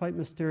way is quite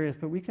mysterious,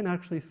 but we can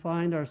actually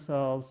find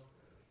ourselves,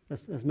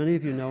 as many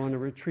of you know, in a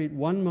retreat,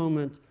 one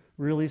moment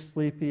really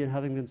sleepy and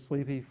having been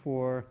sleepy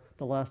for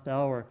the last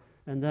hour,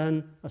 and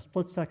then a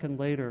split second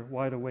later,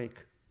 wide awake.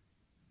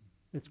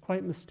 It's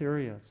quite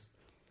mysterious.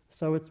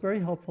 So it's very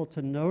helpful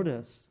to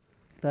notice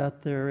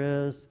that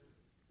there is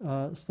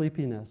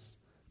sleepiness.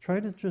 Try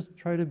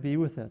to be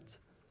with it.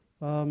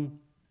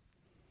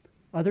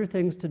 Other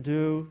things to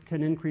do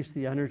can increase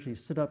the energy.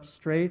 Sit up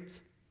straight,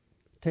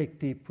 take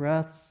deep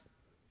breaths,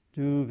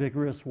 do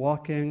vigorous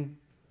walking,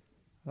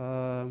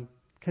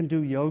 can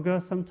do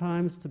yoga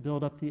sometimes to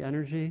build up the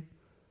energy.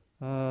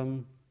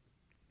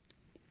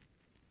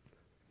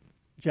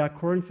 Jack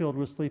Kornfield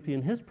was sleepy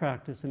in his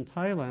practice in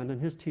Thailand,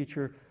 and his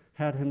teacher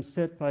had him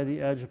sit by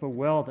the edge of a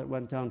well that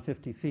went down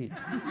 50 feet.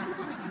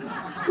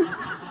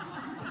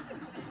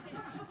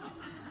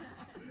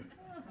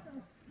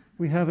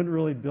 We haven't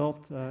really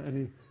built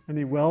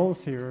any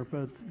wells here,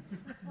 but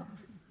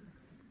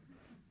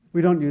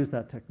we don't use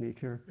that technique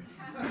here.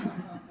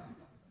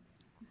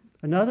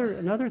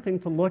 Another thing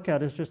to look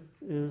at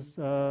is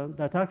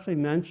that's actually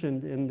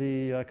mentioned in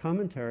the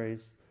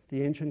commentaries,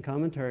 the ancient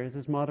commentaries,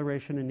 is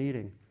moderation in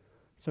eating.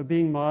 So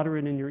being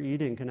moderate in your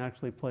eating can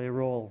actually play a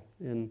role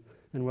in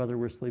whether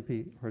we're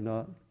sleepy or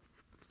not.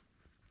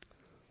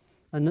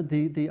 And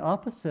the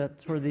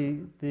opposite, or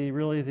the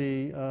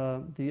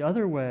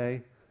other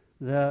way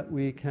that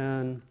we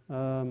can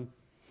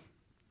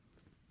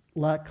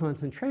lack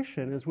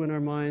concentration is when our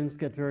minds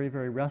get very,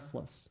 very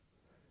restless.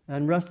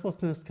 And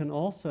restlessness can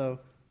also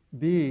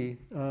be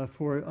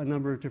for a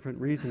number of different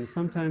reasons.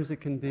 Sometimes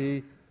it can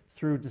be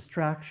through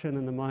distraction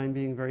and the mind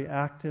being very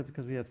active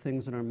because we have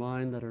things in our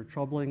mind that are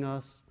troubling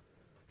us.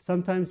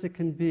 Sometimes it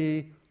can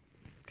be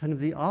kind of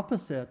the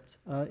opposite,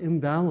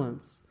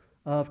 imbalance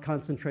of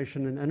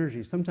concentration and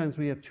energy. Sometimes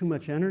we have too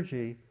much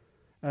energy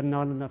and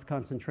not enough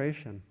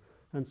concentration.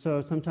 And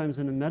so sometimes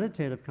in a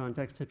meditative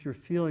context, if you're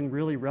feeling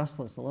really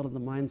restless, a lot of the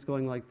mind's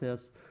going like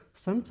this,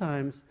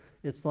 sometimes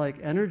it's like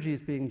energy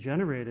is being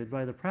generated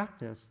by the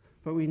practice,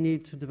 but we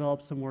need to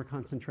develop some more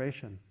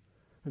concentration.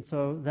 And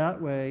so that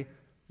way,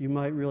 you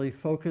might really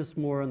focus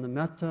more on the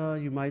metta.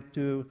 You might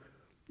do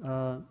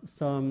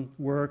some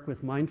work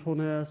with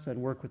mindfulness and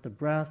work with the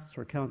breaths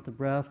or count the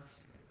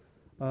breaths.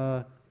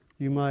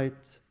 You might,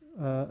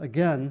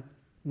 again,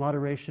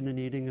 moderation in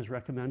eating is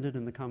recommended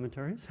in the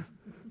commentaries.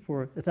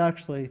 It's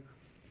actually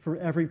for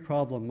every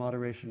problem,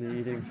 moderation in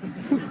eating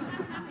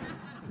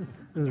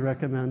is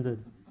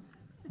recommended.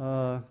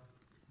 And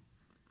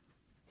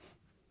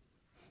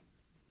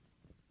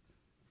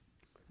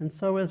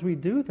so as we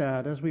do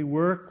that, as we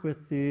work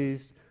with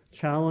these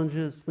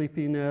challenges,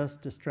 sleepiness,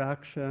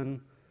 distraction,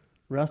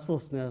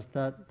 restlessness,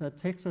 that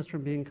takes us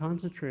from being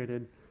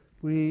concentrated,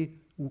 we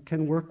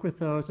can work with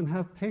those and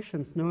have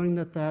patience, knowing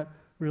that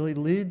really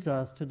leads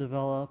us to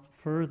develop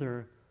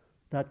further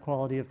that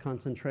quality of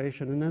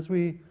concentration. And as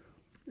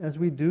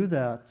we do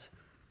that,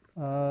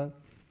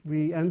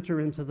 we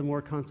enter into the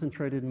more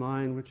concentrated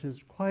mind, which is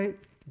quite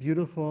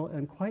beautiful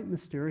and quite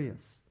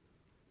mysterious.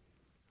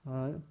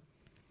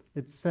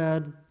 It's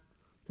said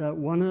that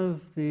one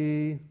of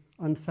the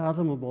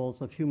unfathomable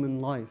of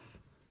human life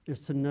is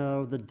to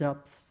know the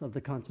depths of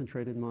the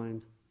concentrated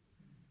mind.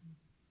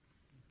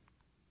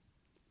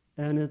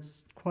 And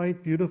it's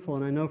quite beautiful,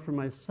 and I know for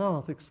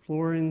myself,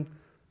 exploring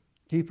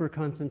deeper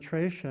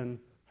concentration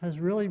has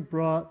really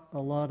brought a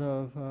lot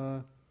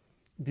of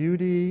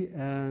beauty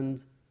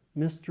and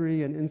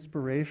mystery and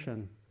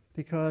inspiration,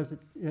 because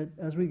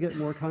as we get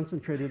more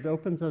concentrated, it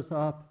opens us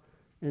up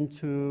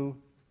into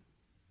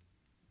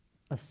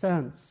a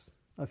sense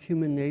of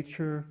human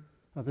nature,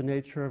 of the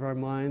nature of our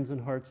minds and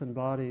hearts and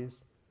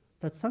bodies,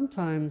 that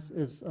sometimes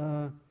is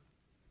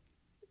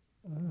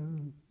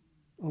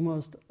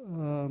almost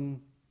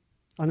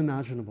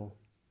unimaginable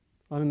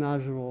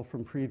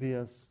from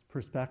previous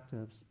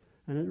perspectives.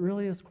 And it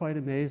really is quite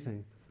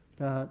amazing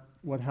that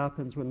what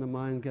happens when the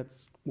mind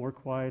gets more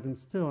quiet and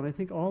still. And I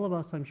think all of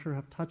us, I'm sure,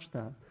 have touched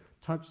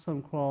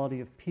some quality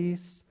of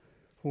peace,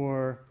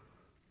 or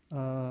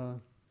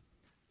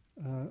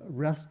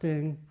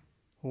resting,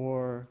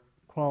 or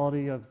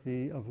quality of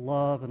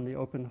love and the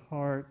open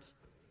heart,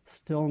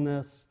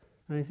 stillness.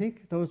 And I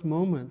think those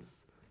moments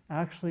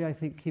actually,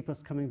 keep us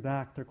coming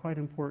back. They're quite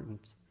important.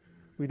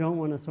 We don't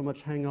want to so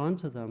much hang on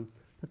to them,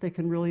 but they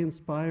can really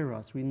inspire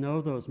us. We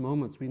know those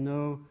moments. We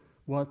know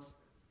what's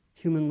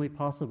humanly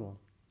possible.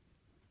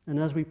 And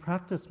as we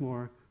practice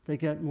more, they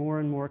get more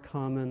and more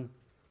common,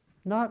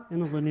 not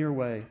in a linear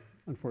way,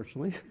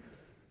 unfortunately,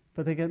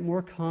 but they get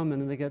more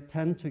common, and they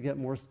tend to get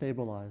more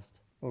stabilized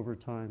over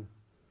time.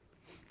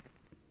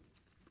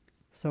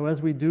 So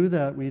as we do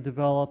that, we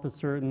develop a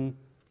certain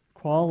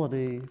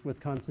quality with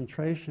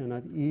concentration,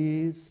 of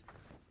ease,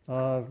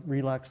 of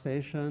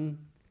relaxation,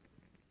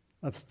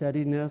 of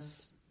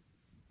steadiness,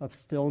 of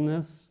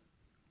stillness.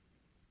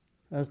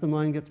 As the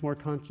mind gets more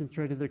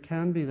concentrated, there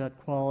can be that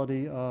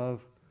quality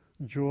of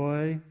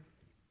joy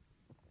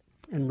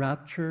and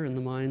rapture in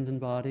the mind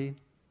and body.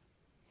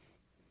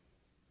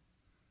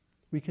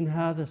 We can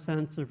have a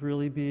sense of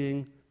really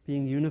being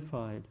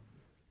unified,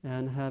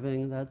 and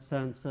having that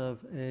sense of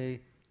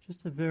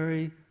just a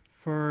very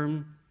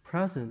firm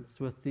presence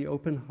with the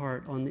open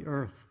heart on the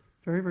earth.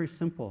 Very, very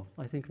simple.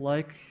 I think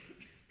like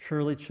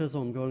Shirley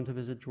Chisholm going to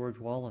visit George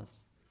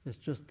Wallace. It's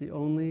just the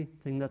only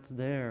thing that's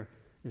there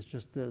is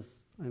just this,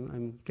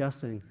 I'm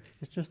guessing,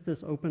 it's just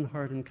this open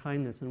heart and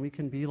kindness, and we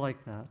can be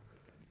like that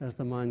as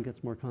the mind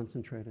gets more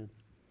concentrated.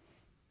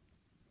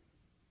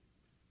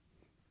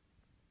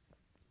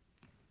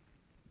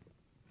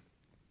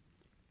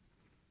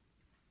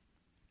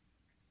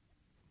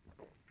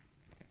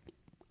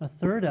 A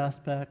third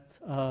aspect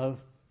of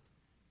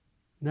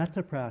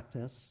Metta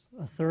practice,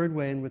 a third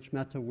way in which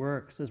Metta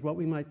works, is what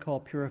we might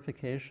call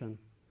purification.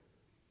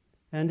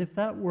 And if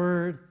that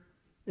word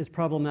is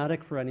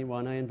problematic for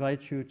anyone, I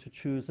invite you to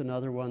choose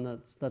another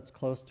one that's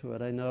close to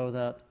it. I know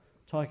that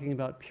talking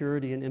about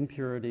purity and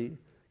impurity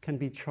can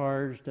be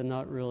charged and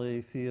not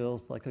really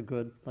feels like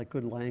good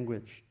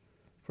language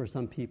for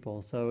some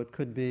people. So it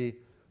could be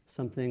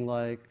something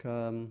like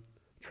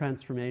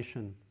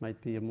transformation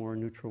might be a more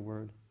neutral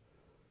word.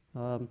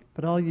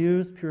 But I'll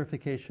use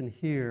purification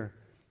here,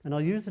 and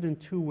I'll use it in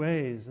two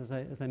ways, as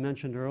I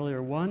mentioned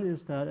earlier. One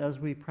is that as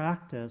we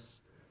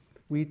practice,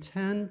 we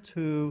tend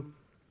to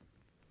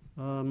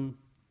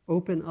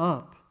open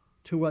up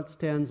to what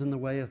stands in the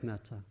way of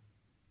metta.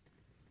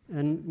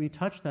 And we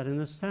touch that.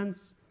 In a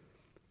sense,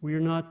 we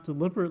are not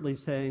deliberately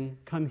saying,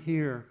 come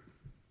here,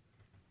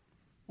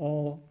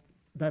 all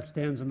that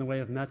stands in the way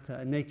of metta,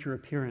 and make your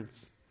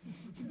appearance.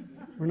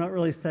 We're not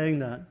really saying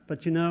that,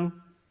 but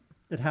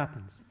it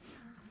happens.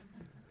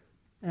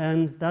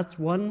 And that's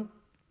one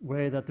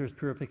way that there's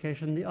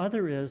purification. The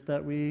other is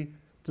that we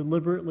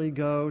deliberately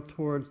go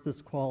towards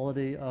this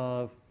quality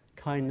of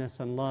kindness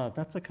and love.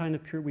 That's a kind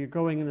of we're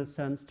going in a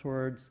sense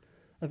towards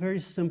a very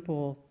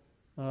simple,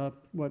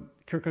 what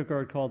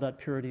Kierkegaard called that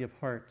purity of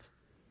heart.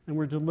 And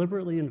we're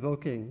deliberately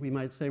invoking, we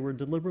might say we're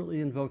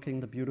deliberately invoking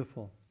the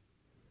beautiful.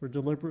 We're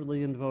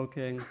deliberately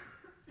invoking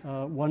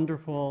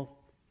wonderful,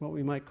 what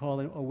we might call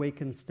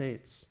awakened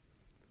states.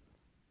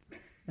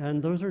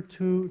 And those are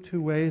two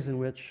ways in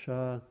which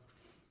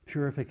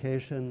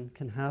purification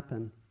can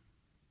happen.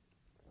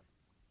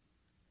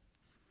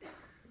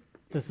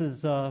 This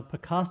is,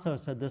 Picasso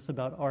said this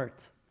about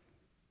art.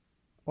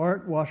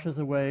 Art washes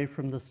away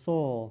from the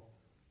soul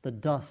the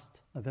dust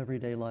of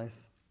everyday life.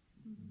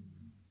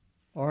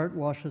 Art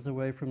washes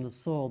away from the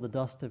soul the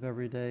dust of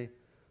everyday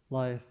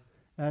life.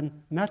 And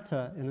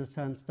metta, in a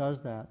sense,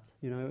 does that.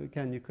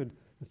 Again, you could,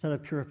 instead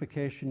of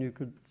purification, you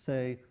could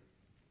say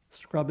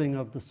scrubbing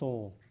of the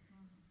soul,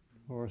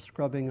 or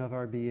scrubbing of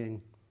our being.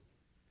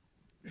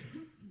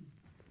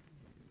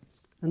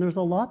 And there's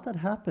a lot that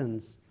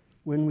happens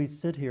when we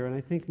sit here, and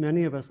I think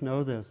many of us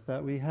know this,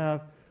 that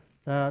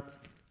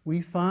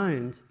we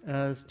find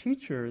as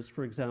teachers,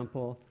 for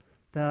example,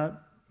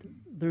 that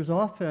there's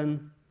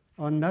often,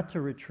 on metta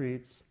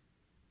retreats,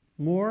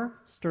 more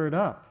stirred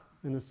up,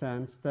 in a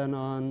sense, than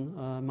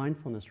on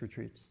mindfulness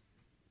retreats.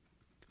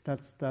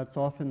 That's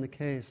often the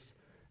case.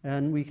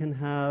 And we can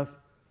have,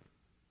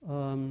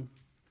 on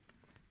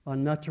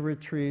metta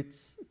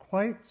retreats,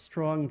 quite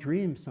strong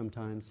dreams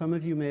sometimes. Some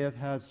of you may have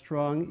had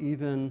strong,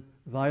 even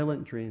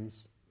violent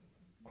dreams,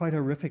 quite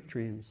horrific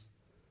dreams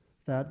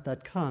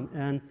that come.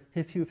 And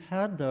if you've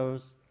had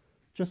those,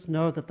 just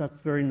know that that's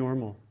very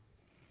normal.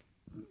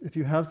 If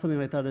you have something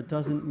like that, it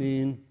doesn't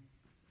mean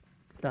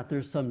that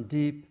there's some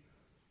deep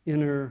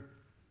inner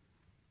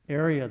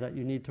area that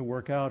you need to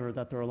work out, or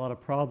that there are a lot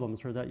of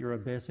problems, or that you're a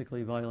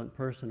basically violent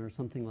person or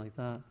something like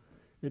that.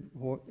 It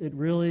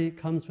really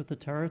comes with the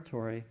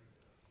territory.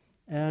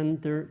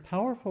 And there are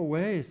powerful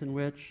ways in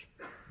which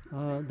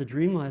the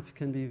dream life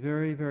can be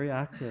very, very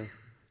active.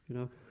 You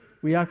know,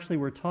 we actually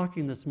were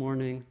talking this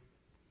morning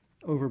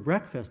over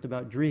breakfast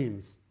about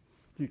dreams.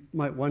 You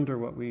might wonder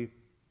what we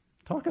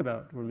talk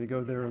about when we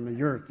go there on the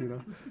yurt.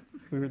 You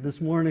know,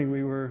 this morning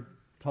we were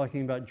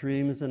talking about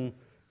dreams, and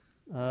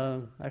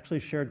actually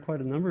shared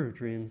quite a number of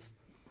dreams.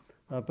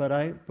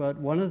 But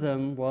one of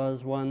them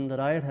was one that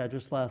I had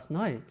just last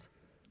night,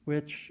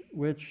 which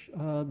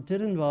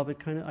did involve it.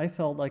 I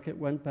felt like it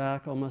went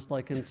back almost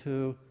like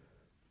into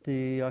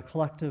the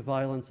collective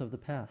violence of the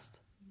past.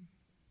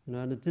 You know,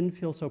 and it didn't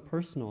feel so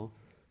personal,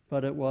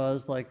 but it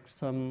was like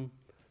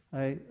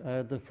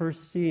the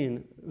first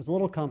scene, it was a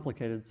little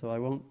complicated, so I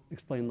won't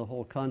explain the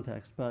whole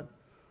context, but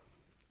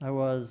I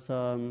was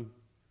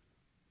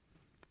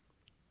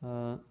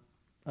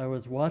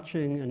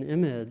watching an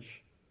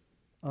image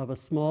of a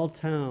small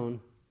town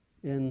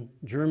in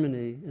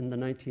Germany in the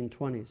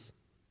 1920s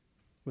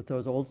with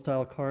those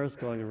old-style cars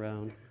going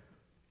around.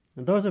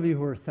 And those of you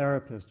who are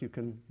therapists, you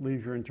can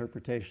leave your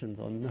interpretations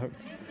on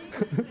notes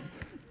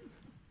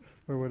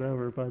or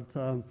whatever, but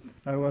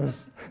I was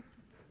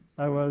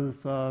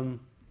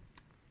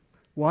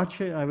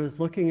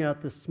looking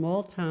at this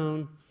small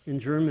town in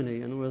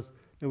Germany, and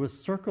it was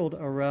circled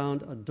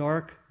around a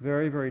dark,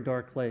 very, very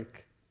dark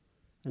lake.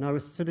 And I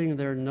was sitting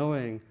there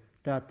knowing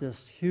that this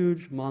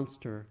huge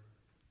monster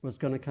was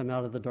going to come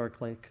out of the dark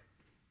lake.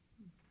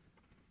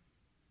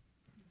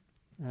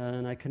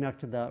 And I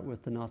connected that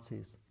with the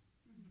Nazis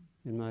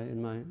in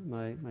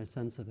my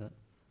sense of it.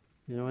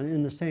 You know, and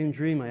in the same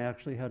dream, I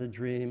actually had a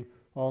dream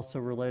also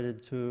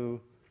related to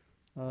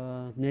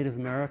Native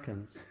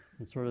Americans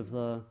and sort of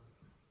the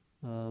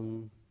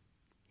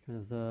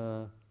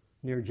the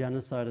near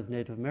genocide of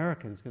Native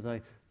Americans, because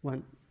I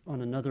went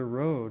on another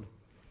road.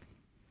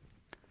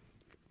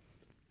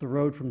 The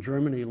road from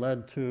Germany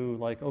led to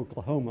like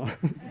Oklahoma.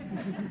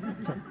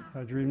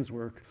 How dreams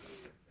work.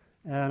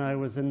 And I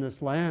was in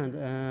this land,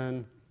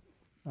 and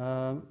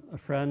a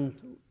friend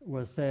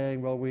was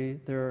saying, well,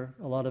 there are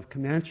a lot of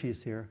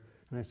Comanches here.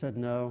 And I said,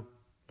 no,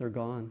 they're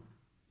gone.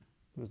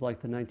 It was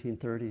like the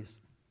 1930s.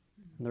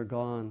 And they're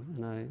gone.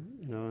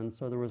 And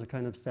so there was a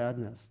kind of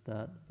sadness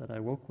that I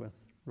woke with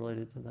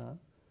related to that.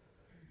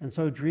 And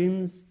so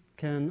dreams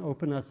can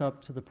open us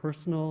up to the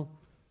personal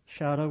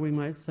shadow, we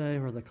might say,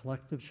 or the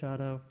collective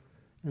shadow.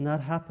 And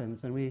that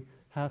happens. And we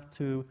have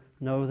to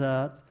know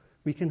that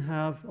we can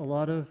have a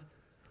lot of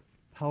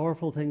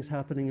powerful things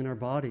happening in our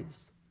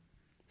bodies.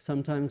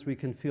 Sometimes we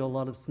can feel a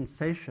lot of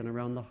sensation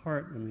around the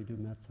heart when we do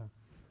metta.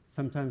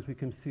 Sometimes we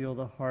can feel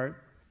the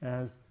heart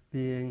as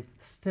being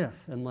stiff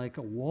and like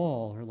a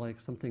wall or like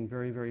something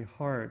very, very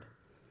hard.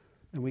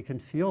 And we can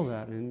feel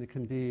that, and it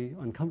can be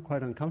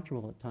quite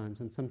uncomfortable at times.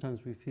 And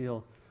sometimes we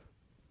feel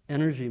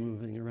energy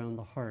moving around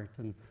the heart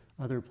and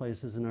other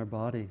places in our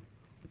body.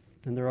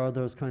 And there are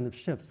those kind of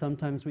shifts.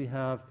 Sometimes we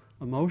have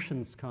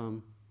emotions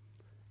come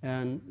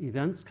and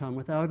events come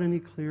without any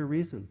clear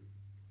reason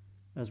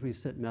as we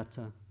sit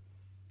metta.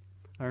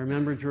 I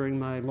remember during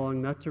my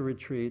long metta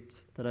retreat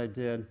that I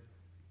did,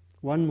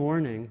 one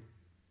morning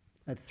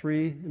at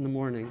 3 in the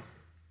morning,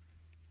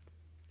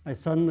 I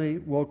suddenly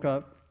woke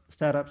up,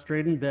 sat up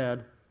straight in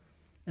bed,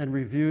 and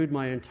reviewed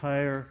my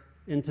entire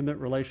intimate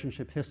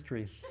relationship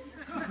history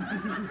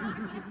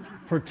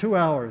for 2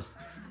 hours.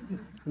 And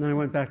then I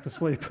went back to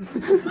sleep.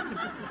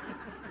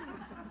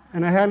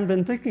 And I hadn't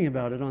been thinking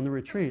about it on the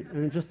retreat.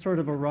 And it just sort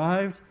of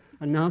arrived,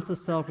 announced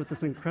itself with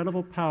this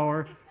incredible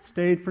power,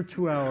 stayed for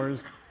 2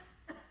 hours,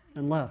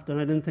 and left. And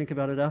I didn't think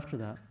about it after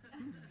that.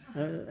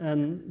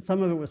 And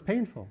some of it was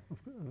painful,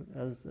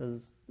 as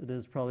it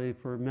is probably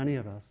for many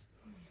of us.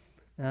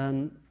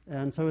 And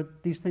so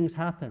these things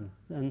happen.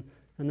 And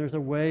there's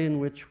a way in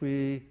which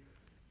we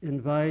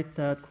invite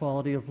that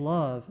quality of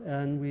love,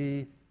 and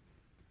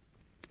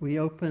we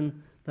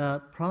open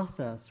that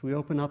process. We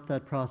open up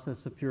that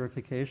process of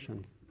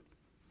purification.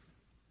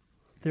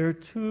 There are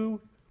 2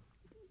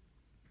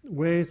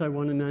 ways I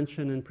want to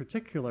mention in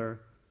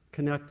particular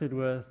connected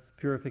with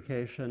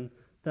purification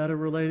that are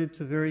related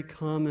to very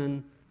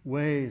common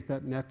ways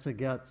that metta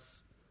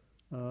gets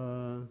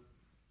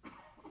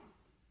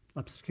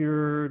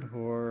obscured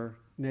or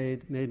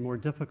made more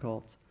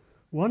difficult.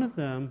 One of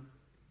them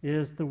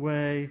is the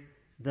way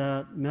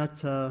that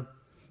metta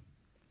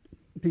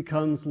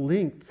becomes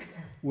linked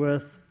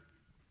with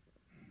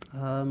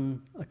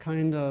a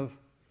kind of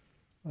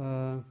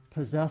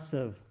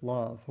possessive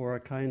love, or a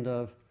kind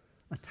of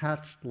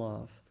attached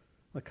love,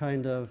 a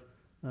kind of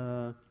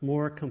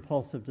more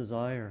compulsive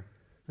desire.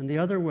 And the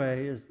other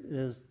way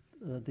is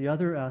the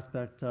other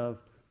aspect of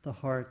the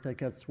heart that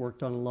gets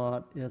worked on a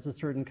lot is a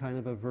certain kind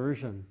of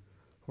aversion,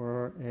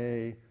 or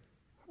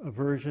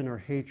aversion or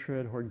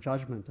hatred or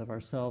judgment of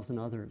ourselves and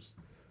others.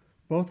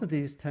 Both of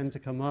these tend to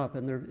come up,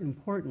 and they're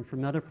important for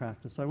metta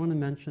practice. So I want to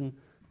mention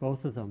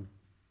both of them.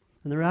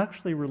 And they're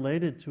actually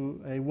related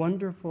to a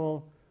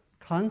wonderful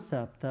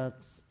concept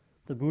that's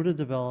the Buddha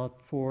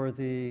developed for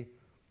the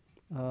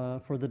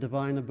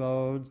divine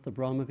abodes, the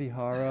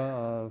Brahmavihara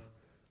of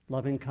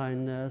loving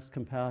kindness,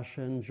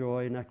 compassion,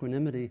 joy, and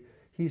equanimity.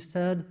 He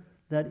said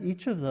that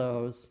each of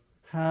those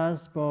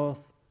has both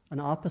an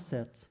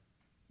opposite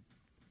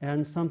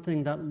and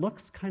something that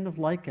looks kind of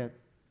like it,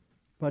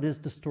 but is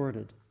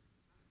distorted.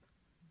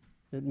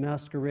 It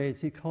masquerades.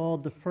 He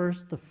called the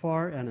first the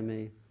far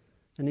enemy,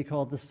 and he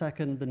called the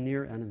second the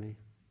near enemy.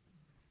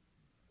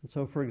 And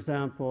so, for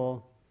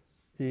example,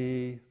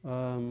 the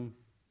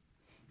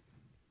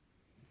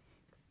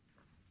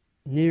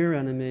near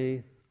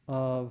enemy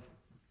of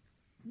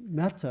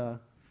metta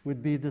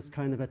would be this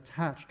kind of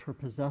attached or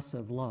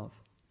possessive love.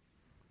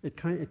 It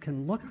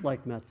can look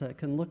like metta, it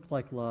can look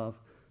like love,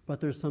 but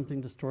there's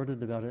something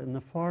distorted about it. And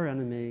the far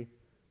enemy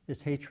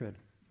is hatred.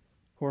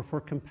 Or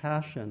for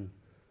compassion,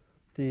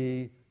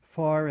 the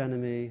far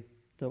enemy,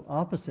 the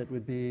opposite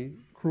would be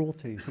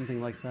cruelty,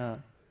 something like that.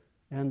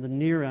 And the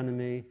near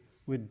enemy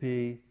would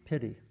be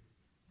pity.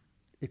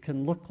 It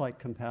can look like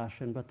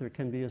compassion, but there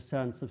can be a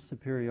sense of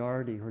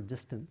superiority or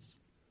distance.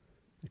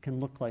 It can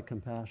look like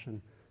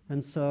compassion.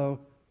 And so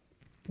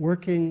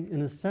working,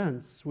 in a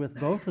sense, with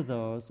both of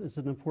those is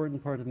an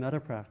important part of metta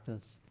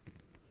practice.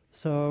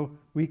 So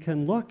we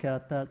can look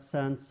at that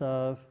sense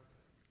of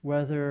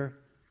whether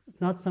it's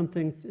not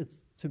something it's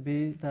to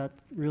be that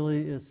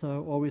really is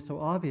always so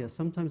obvious.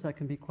 Sometimes that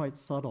can be quite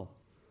subtle,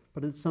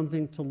 but it's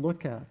something to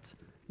look at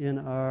in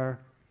our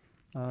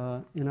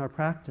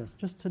practice,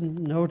 just to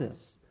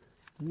notice.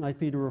 It might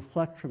be to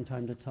reflect from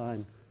time to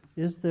time.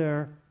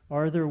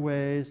 Are there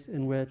ways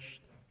in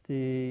which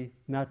the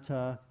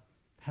metta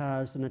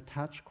has an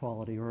attached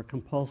quality or a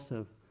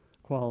compulsive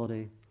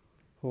quality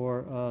or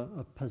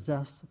a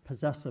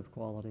possessive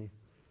quality?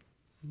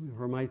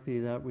 Or it might be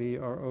that we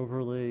are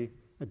overly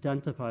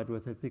identified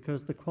with it,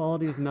 because the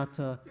quality of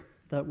metta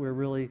that we're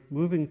really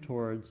moving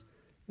towards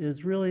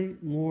is really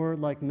more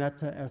like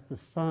metta as the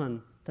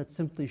sun that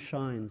simply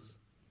shines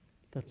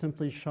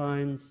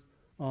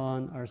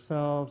on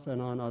ourselves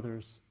and on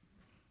others,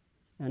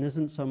 and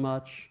isn't so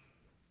much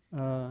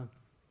a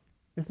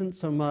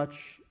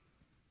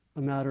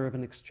matter of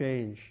an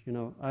exchange.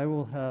 I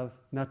will have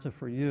metta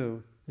for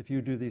you if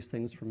you do these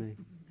things for me.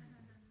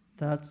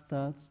 That's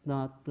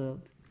not the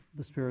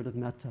spirit of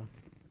metta.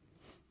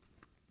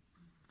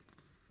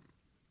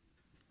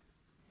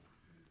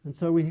 And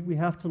so we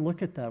have to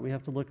look at that. We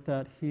have to look at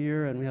that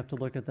here, and we have to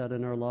look at that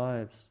in our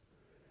lives.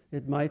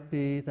 It might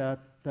be that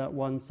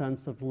one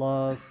sense of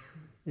love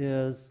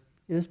is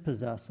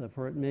possessive,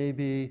 or it may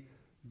be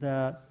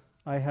that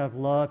I have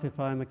love if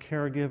I'm a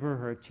caregiver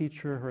or a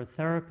teacher or a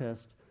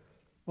therapist,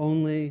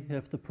 only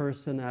if the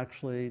person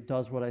actually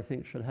does what I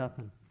think should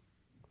happen.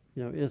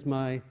 Is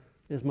my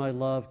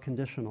love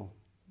conditional?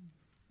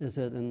 Is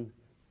it? And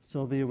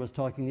Sylvia was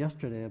talking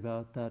yesterday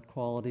about that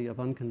quality of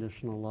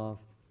unconditional love.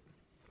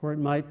 Or it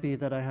might be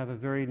that I have a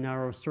very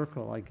narrow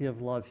circle. I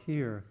give love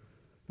here,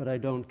 but I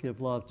don't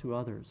give love to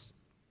others.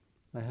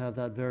 I have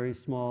that very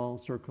small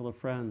circle of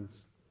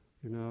friends,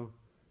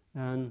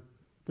 And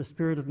the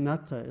spirit of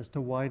metta is to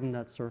widen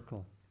that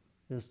circle,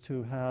 is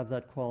to have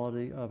that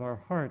quality of our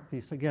heart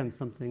be, again,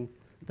 something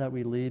that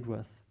we lead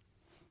with.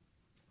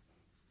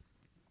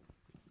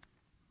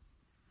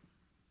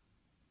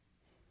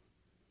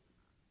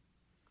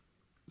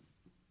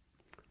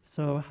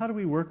 So how do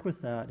we work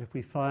with that if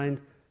we find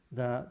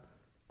that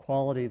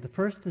quality? The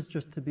first is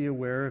just to be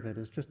aware of it,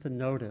 is just to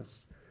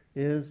notice.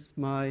 Is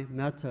my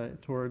metta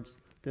towards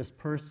this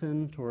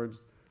person,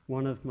 towards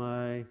one of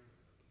my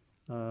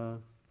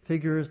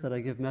figures that I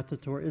give metta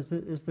toward,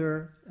 is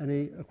there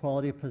a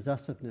quality of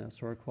possessiveness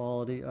or a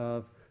quality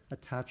of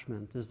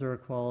attachment? Is there a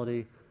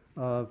quality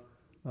of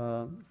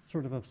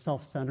sort of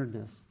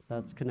self-centeredness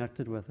that's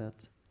connected with it?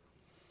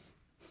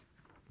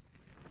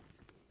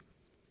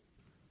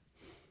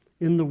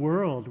 In the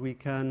world, we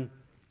can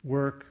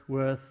work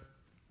with,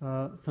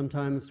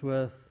 sometimes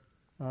with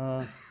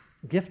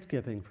gift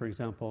giving, for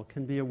example,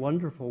 can be a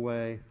wonderful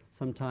way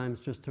sometimes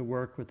just to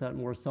work with that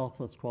more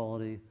selfless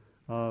quality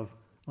of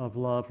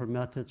love or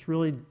metta. It's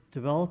really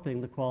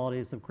developing the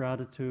qualities of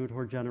gratitude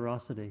or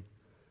generosity.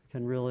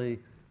 Can really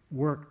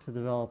work to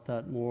develop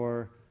that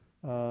more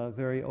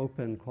very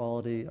open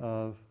quality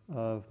of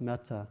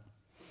metta.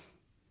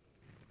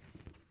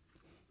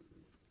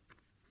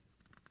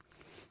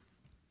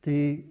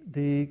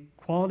 The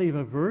quality of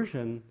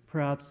aversion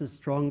perhaps is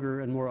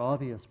stronger and more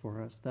obvious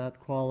for us. That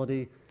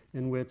quality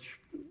in which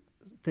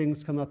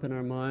things come up in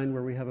our mind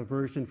where we have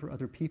aversion for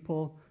other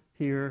people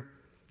here,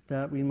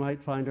 that we might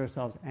find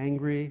ourselves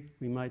angry,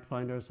 we might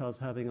find ourselves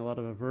having a lot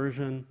of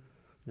aversion.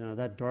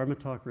 That Dharma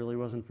talk really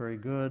wasn't very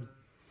good.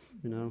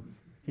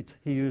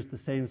 He used the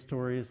same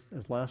stories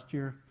as last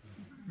year,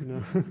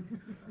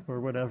 or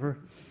whatever.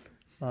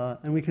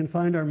 And we can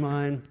find our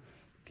mind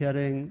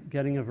getting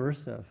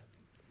aversive.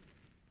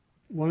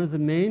 One of the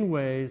main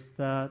ways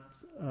that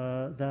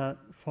that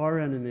far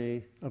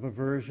enemy of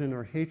aversion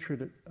or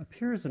hatred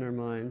appears in our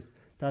minds,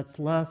 that's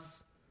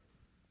less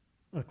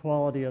a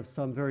quality of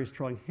some very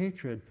strong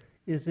hatred,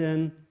 is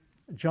in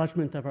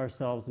judgment of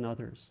ourselves and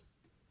others.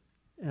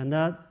 And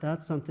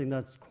that's something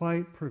that's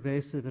quite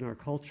pervasive in our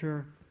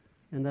culture,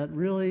 and that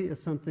really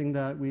is something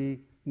that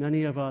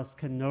many of us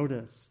can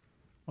notice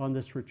on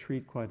this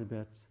retreat quite a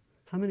bit.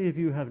 How many of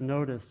you have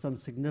noticed some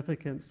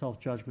significant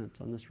self-judgment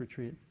on this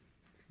retreat?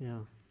 Yeah.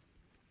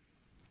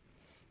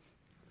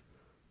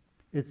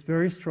 It's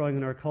very strong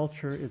in our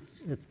culture,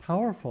 it's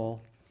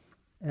powerful,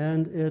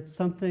 and it's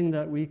something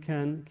that we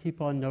can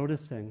keep on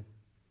noticing.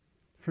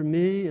 For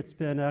me, it's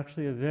been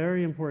actually a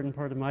very important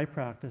part of my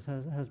practice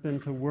has been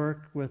to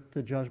work with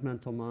the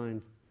judgmental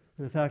mind.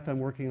 And in fact, I'm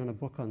working on a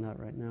book on that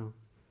right now.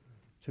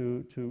 I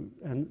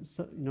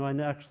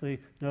actually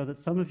know that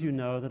some of you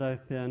know that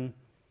I've been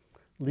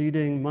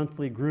leading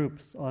monthly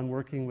groups on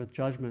working with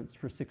judgments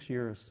for 6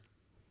 years,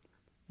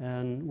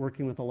 and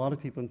working with a lot of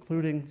people,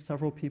 including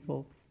several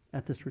people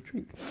at this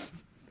retreat.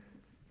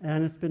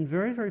 And it's been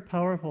very, very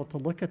powerful to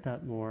look at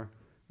that more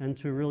and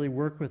to really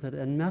work with it.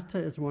 And Metta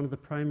is one of the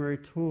primary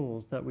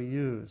tools that we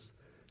use.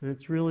 And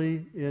it's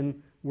really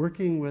in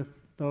working with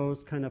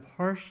those kind of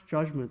harsh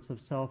judgments of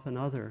self and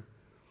other.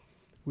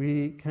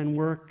 We can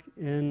work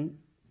in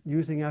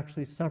using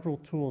actually several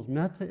tools.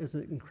 Metta is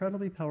an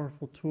incredibly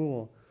powerful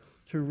tool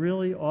to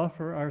really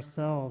offer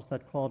ourselves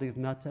that quality of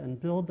metta and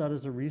build that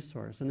as a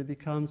resource. And it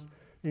becomes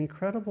an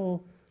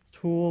incredible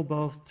tool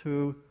both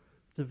to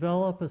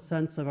develop a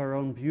sense of our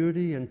own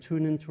beauty and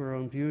tune into our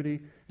own beauty,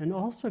 and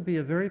also be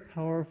a very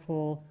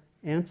powerful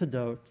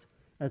antidote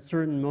at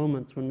certain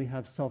moments when we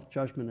have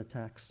self-judgment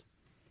attacks.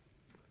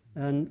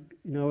 And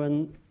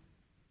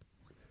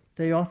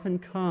they often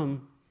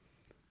come,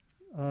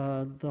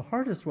 the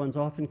hardest ones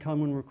often come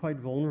when we're quite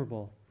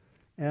vulnerable.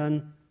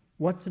 And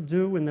what to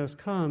do when those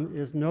come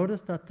is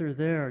notice that they're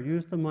there,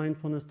 use the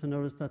mindfulness to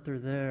notice that they're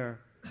there,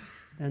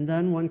 and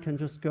then one can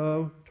just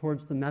go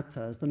towards the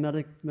metta. As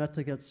the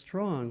metta gets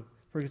strong,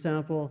 for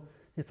example,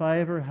 if I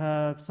ever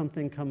have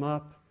something come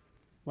up,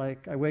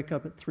 like I wake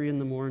up at 3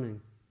 a.m.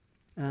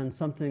 and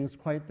something's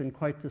been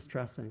quite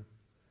distressing,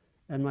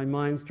 and my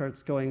mind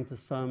starts going to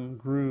some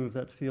groove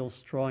that feels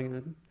strong,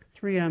 and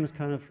 3 a.m. is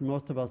kind of, for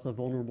most of us, a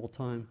vulnerable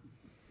time.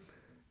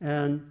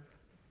 And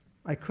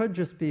I could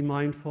just be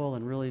mindful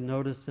and really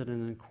notice it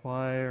and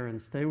inquire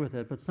and stay with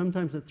it, but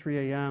sometimes at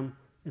 3 a.m.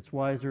 it's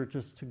wiser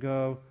just to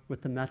go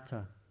with the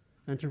metta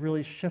and to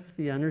really shift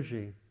the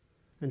energy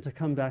and to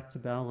come back to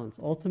balance.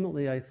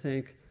 Ultimately, I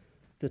think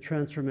the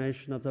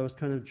transformation of those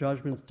kind of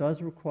judgments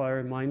does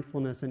require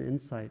mindfulness and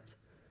insight,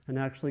 and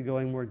actually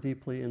going more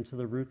deeply into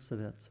the roots of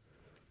it.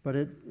 But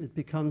it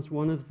becomes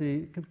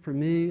for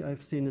me,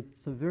 I've seen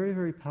it's a very,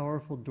 very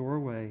powerful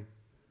doorway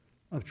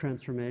of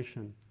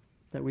transformation,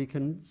 that we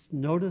can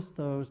notice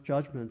those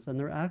judgments, and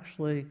they're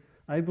actually,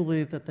 I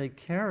believe that they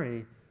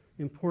carry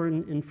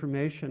important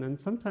information, and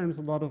sometimes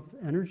a lot of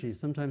energy,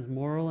 sometimes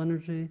moral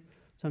energy,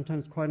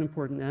 sometimes quite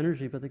important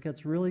energy, but it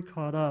gets really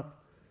caught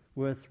up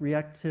with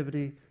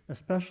reactivity,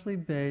 especially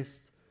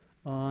based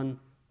on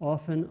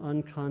often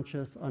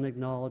unconscious,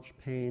 unacknowledged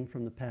pain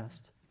from the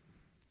past.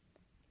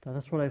 Now,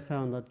 that's what I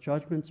found, that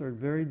judgments are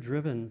very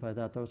driven by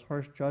that, those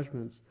harsh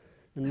judgments.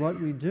 And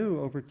what we do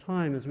over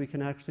time is we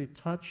can actually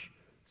touch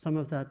some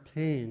of that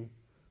pain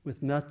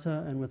with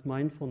metta and with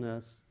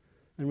mindfulness.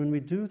 And when we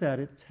do that,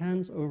 it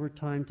tends over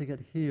time to get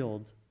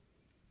healed,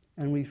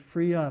 and we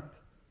free up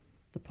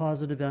the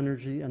positive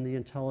energy and the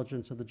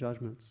intelligence of the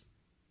judgments.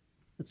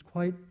 It's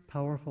quite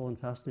powerful and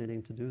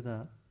fascinating to do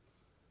that.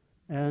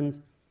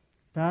 And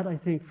that, I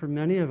think, for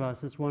many of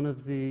us is one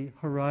of the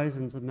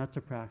horizons of metta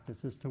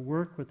practice, is to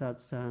work with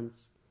that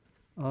sense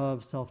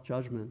of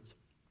self-judgment.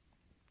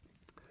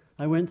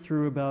 I went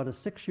through about a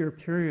 6-year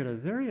period of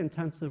very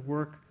intensive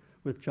work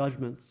with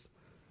judgments.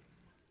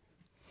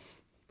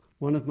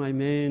 One of my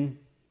main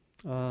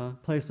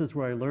places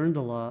where I learned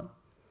a lot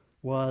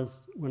was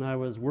when I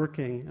was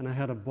working and I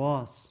had a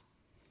boss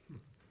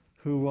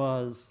who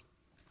was,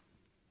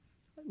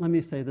 let me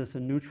say this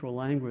in neutral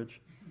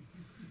language,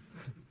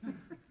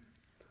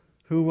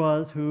 he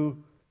was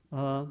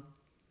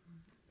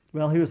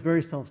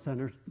very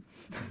self-centered.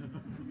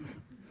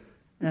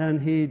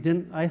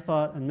 And I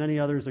thought, and many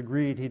others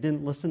agreed, he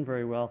didn't listen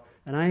very well.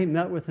 And I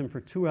met with him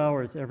for 2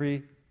 hours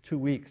every 2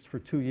 weeks for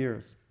 2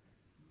 years.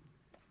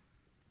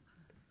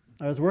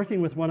 I was working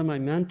with one of my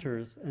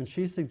mentors, and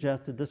she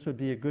suggested this would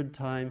be a good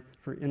time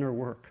for inner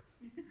work.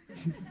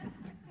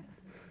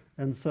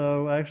 And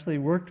so I actually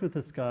worked with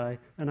this guy,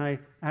 and I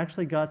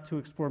actually got to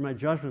explore my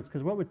judgments,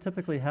 because what would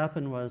typically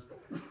happen was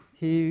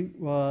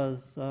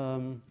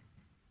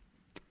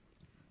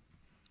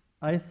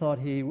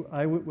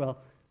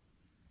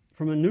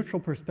from a neutral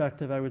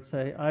perspective, I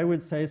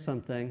would say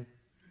something,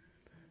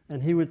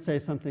 and he would say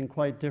something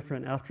quite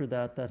different after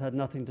that had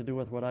nothing to do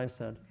with what I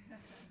said.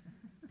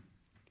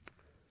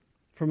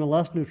 From a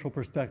less neutral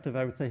perspective,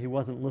 I would say he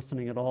wasn't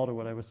listening at all to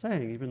what I was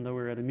saying, even though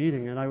we were at a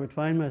meeting, and I would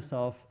find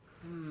myself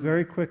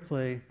very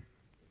quickly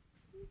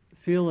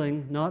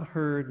feeling not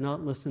heard,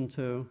 not listened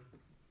to,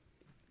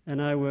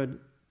 and I would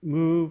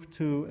move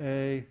to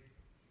a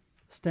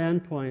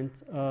standpoint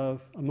of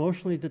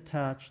emotionally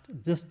detached,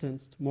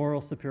 distanced moral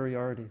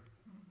superiority,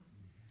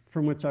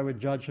 from which I would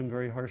judge him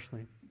very harshly.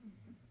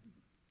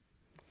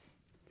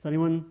 Does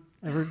anyone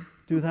ever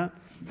do that?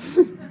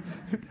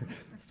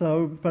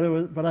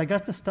 But I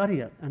got to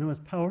study it, and it was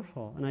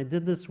powerful. And I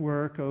did this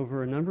work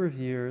over a number of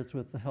years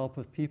with the help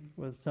of people,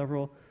 with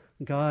several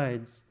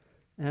guides,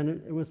 and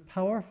it was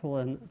powerful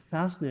and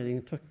fascinating.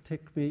 It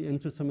took me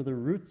into some of the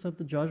roots of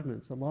the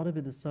judgments. A lot of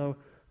it is so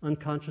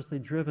unconsciously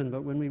driven,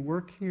 but when we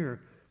work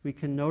here, we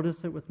can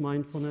notice it with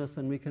mindfulness,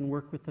 and we can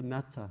work with the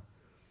metta.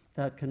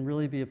 That can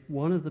really be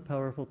one of the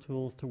powerful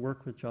tools to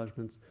work with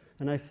judgments.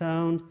 And I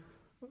found,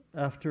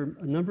 after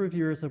a number of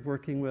years of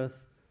working with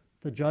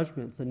the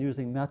judgments and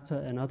using metta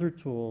and other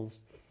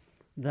tools,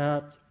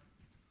 that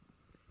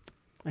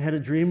I had a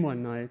dream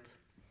one night,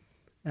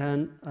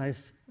 and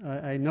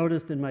I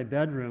noticed in my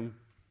bedroom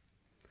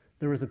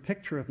there was a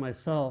picture of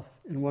myself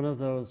in one of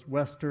those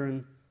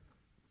Western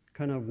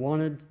kind of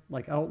wanted,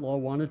 like outlaw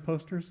wanted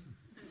posters.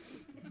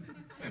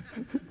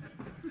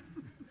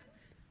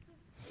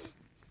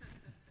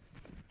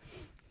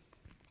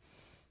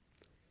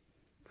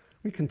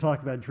 We can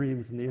talk about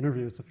dreams in the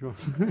interviews if you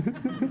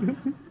want.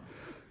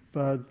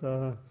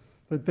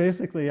 But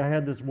basically, I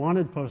had this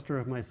wanted poster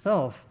of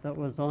myself that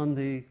was on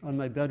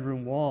my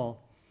bedroom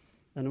wall,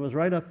 and it was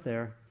right up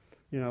there,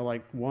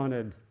 like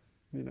wanted,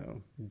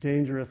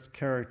 dangerous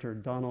character,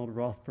 Donald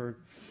Rothberg,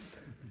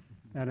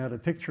 and had a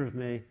picture of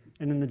me.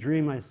 And in the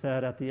dream, I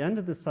said, at the end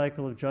of the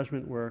cycle of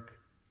judgment work,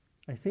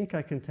 I think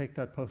I can take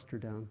that poster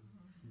down.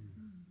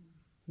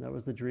 That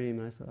was the dream.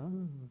 And I said,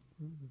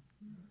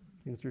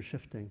 things are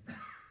shifting.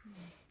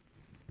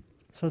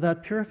 So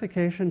that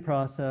purification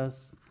process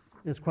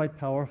is quite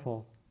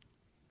powerful.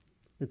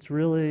 It's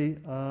really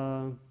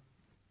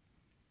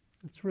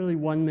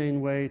one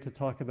main way to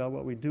talk about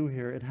what we do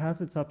here. It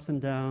has its ups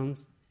and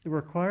downs. It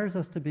requires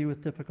us to be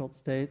with difficult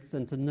states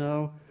and to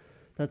know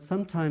that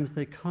sometimes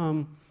they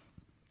come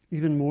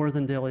even more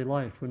than daily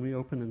life when we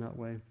open in that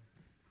way.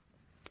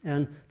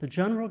 And the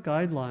general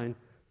guideline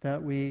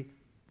that we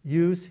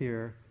use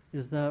here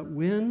is that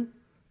when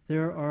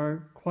there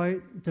are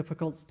quite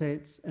difficult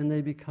states and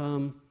they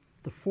become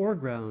the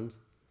foreground,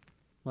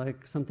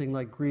 like something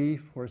like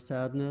grief or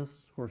sadness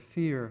or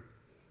fear,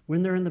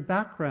 when they're in the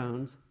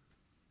background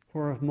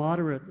or of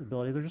moderate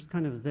ability, they're just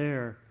kind of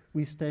there,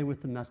 we stay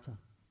with the metta.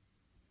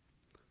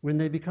 When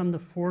they become the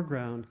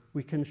foreground,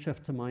 we can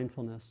shift to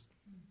mindfulness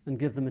and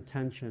give them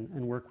attention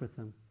and work with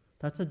them.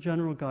 That's a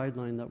general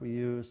guideline that we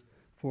use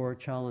for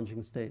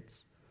challenging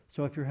states.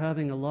 So if you're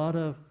having a lot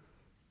of,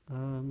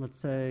 let's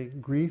say,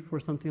 grief or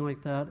something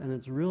like that, and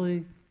it's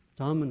really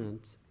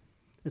dominant,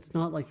 it's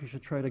not like you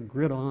should try to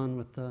grit on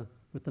with the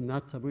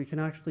metta, but we can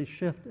actually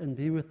shift and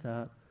be with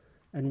that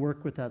and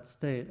work with that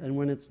state. And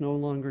when it's no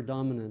longer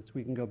dominant,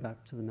 we can go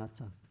back to the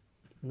metta.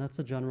 And that's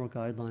a general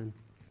guideline.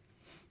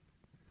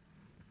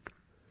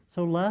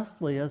 So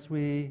lastly, as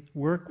we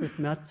work with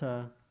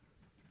metta,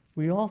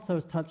 we also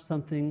touch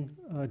something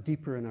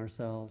deeper in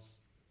ourselves.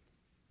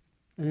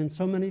 And in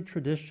so many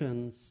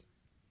traditions,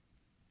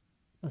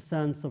 a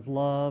sense of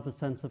love, a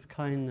sense of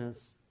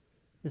kindness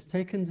is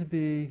taken to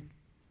be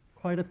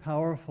quite a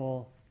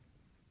powerful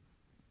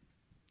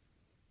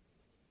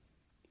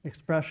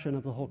expression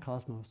of the whole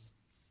cosmos.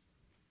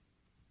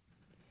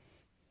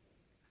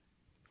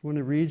 I want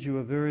to read you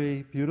a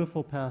very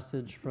beautiful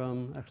passage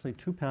from, actually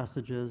two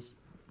passages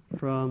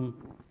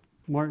from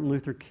Martin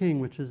Luther King,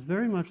 which is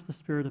very much the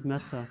spirit of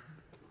metta.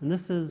 And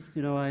this is,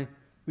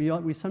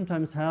 we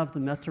sometimes have the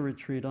metta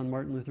retreat on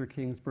Martin Luther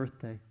King's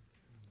birthday,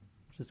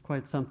 which is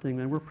quite something,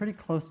 and we're pretty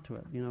close to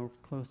it,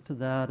 close to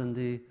that and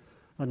the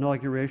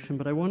inauguration.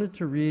 But I wanted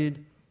to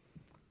read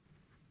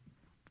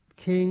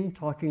King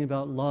talking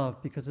about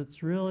love, because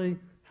it's really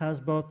has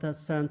both that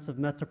sense of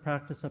metta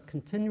practice of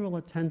continual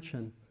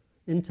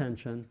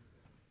intention,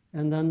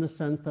 and then the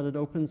sense that it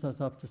opens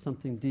us up to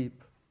something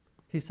deep.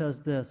 He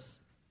says this: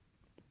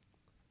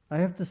 I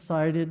have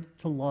decided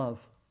to love.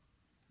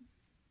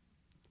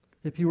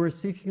 If you are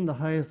seeking the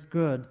highest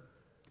good,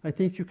 I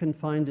think you can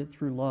find it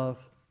through love.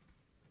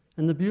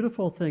 And the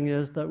beautiful thing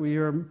is that we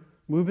are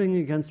moving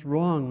against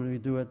wrong when we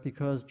do it,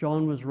 because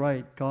John was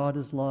right. God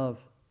is love.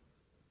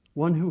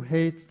 One who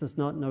hates does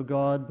not know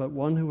God, but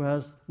one who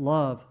has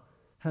love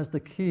has the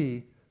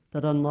key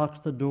that unlocks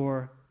the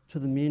door to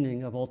the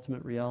meaning of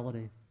ultimate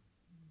reality.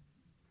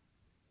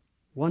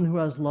 One who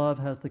has love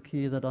has the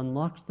key that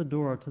unlocks the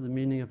door to the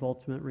meaning of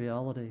ultimate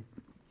reality.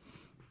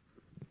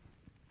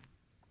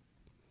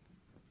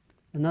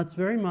 And that's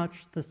very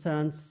much the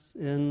sense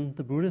in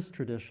the Buddhist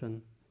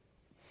tradition.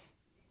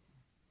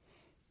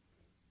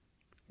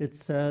 It's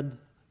said,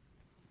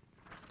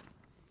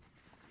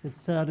 It's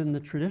said in the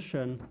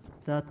tradition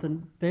that the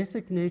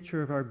basic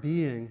nature of our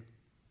being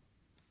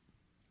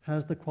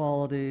has the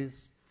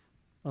qualities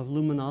of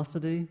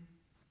luminosity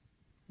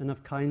and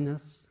of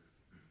kindness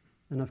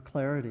and of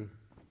clarity.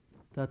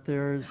 That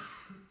there's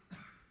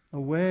a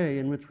way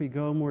in which we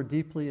go more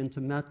deeply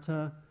into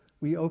metta,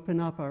 we open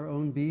up our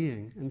own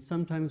being, and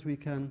sometimes we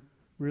can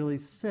really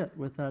sit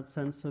with that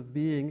sense of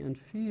being and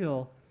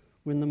feel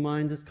when the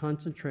mind is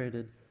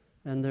concentrated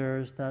and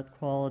there's that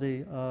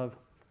quality of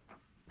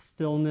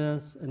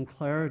stillness and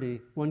clarity,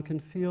 one can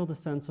feel the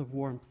sense of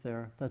warmth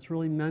there. That's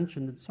really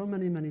mentioned in so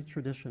many, many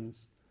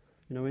traditions.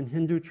 You know, in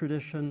Hindu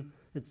tradition,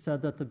 it's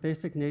said that the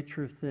basic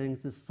nature of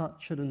things is Sat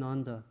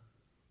Chidananda,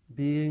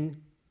 being,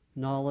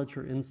 knowledge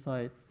or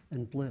insight,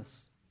 and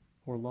bliss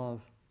or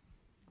love.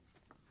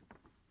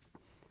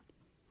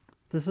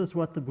 This is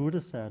what the Buddha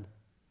said.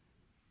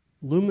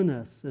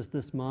 Luminous is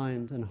this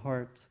mind and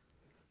heart,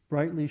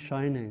 brightly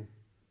shining,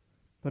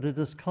 but it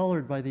is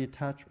colored by the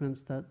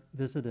attachments that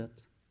visit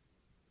it.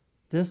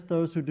 This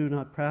those who do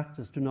not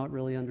practice do not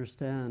really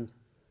understand,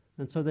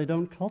 and so they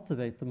don't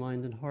cultivate the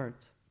mind and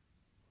heart.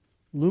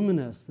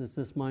 Luminous is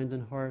this mind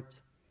and heart,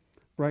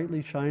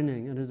 brightly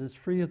shining, and it is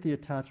free of the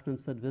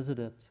attachments that visit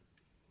it.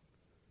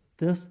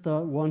 This, the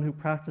one who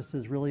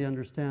practices really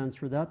understands.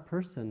 For that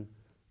person,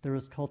 there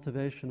is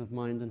cultivation of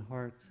mind and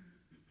heart.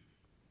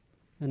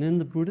 And in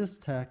the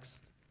Buddhist text,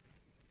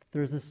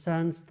 there's a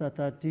sense that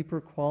that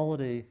deeper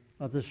quality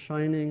of the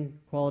shining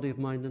quality of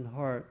mind and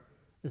heart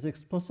is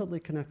explicitly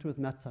connected with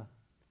metta.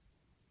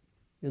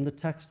 In the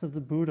text of the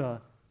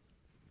Buddha,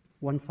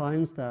 one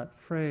finds that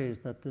phrase,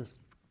 that this,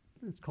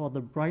 it's called the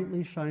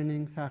brightly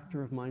shining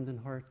factor of mind and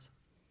heart.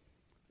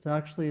 It's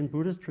actually, in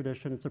Buddhist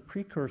tradition, it's a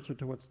precursor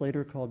to what's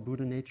later called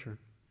Buddha nature.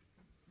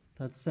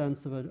 That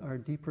sense of our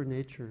deeper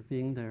nature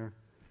being there.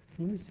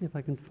 Let me see if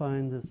I can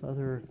find this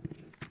other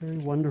very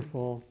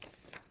wonderful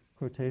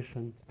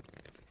quotation.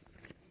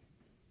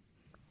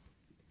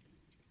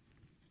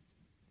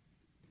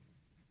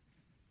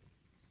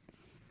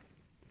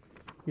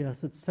 Yes,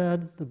 it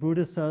said, the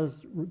Buddha says,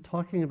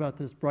 talking about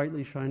this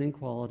brightly shining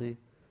quality,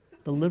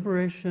 the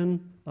liberation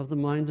of the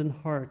mind and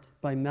heart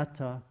by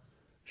metta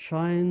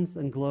shines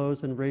and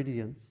glows and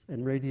radiates,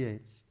 and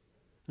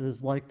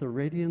is like the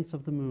radiance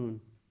of the moon.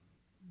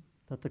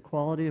 That the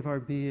quality of our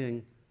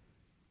being,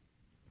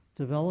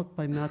 developed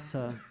by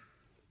metta,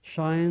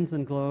 shines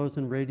and glows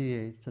and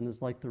radiates, and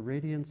is like the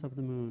radiance of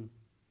the moon.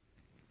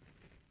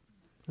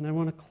 And I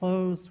want to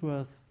close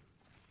with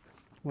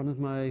one of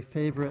my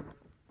favorite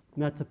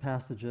metta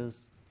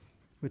passages,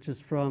 which is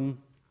from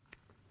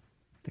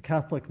the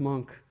Catholic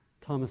monk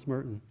Thomas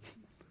Merton.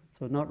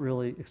 So not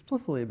really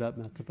explicitly about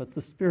metta, but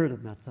the spirit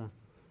of metta.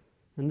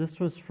 And this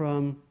was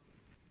from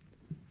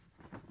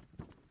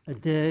a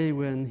day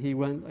when he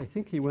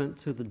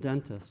went to the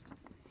dentist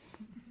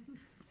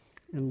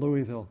in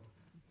Louisville.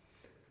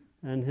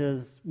 And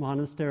his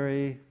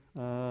monastery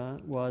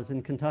is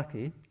in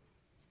Kentucky,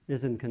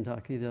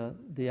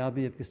 the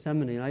Abbey of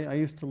Gethsemane. I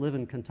used to live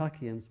in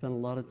Kentucky and spent a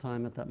lot of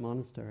time at that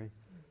monastery.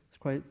 It's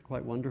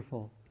quite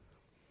wonderful.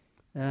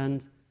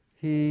 And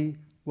he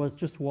was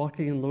just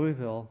walking in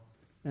Louisville,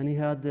 and he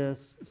had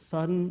this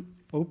sudden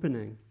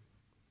opening.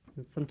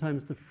 It's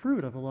sometimes the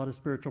fruit of a lot of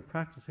spiritual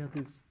practice. We have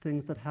these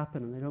things that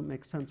happen, and they don't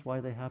make sense why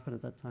they happen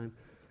at that time.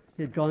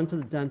 He had gone to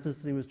the dentist,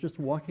 and he was just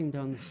walking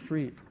down the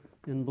street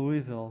in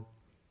Louisville,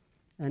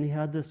 and he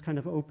had this kind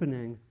of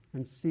opening,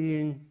 and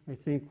seeing, I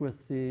think,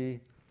 with the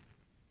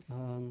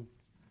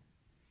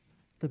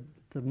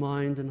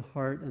mind and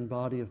heart and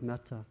body of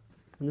metta.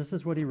 And this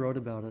is what he wrote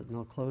about it, and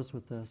I'll close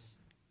with this.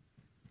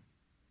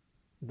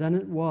 Then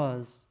it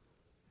was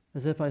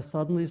as if I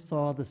suddenly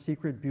saw the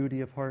secret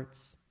beauty of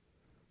hearts.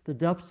 The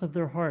depths of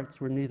their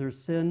hearts where neither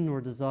sin nor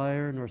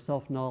desire nor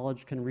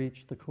self-knowledge can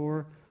reach the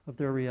core of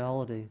their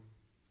reality.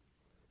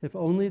 If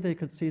only they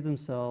could see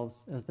themselves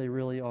as they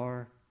really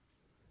are.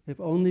 If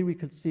only we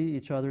could see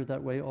each other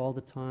that way all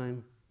the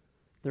time,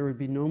 there would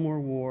be no more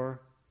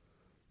war,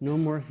 no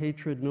more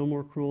hatred, no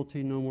more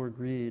cruelty, no more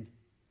greed.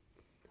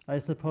 I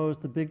suppose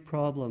the big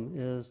problem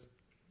is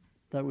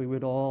that we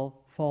would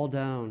all fall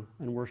down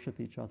and worship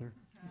each other.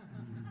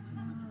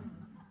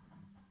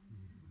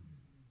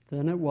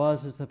 Then it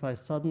was as if I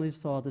suddenly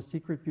saw the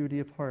secret beauty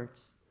of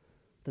hearts,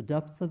 the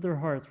depths of their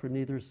hearts where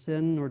neither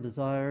sin nor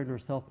desire nor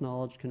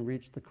self-knowledge can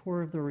reach the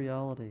core of their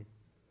reality.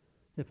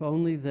 If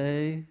only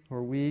they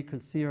or we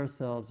could see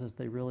ourselves as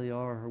they really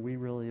are, or we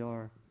really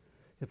are.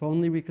 If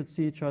only we could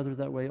see each other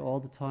that way all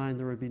the time,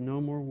 there would be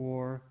no more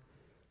war,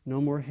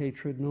 no more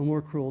hatred, no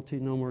more cruelty,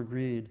 no more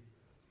greed.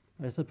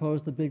 I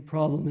suppose the big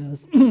problem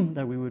is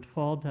that we would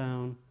fall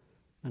down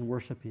and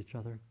worship each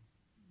other.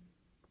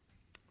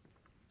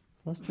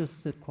 Let's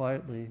just sit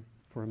quietly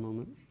for a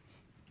moment.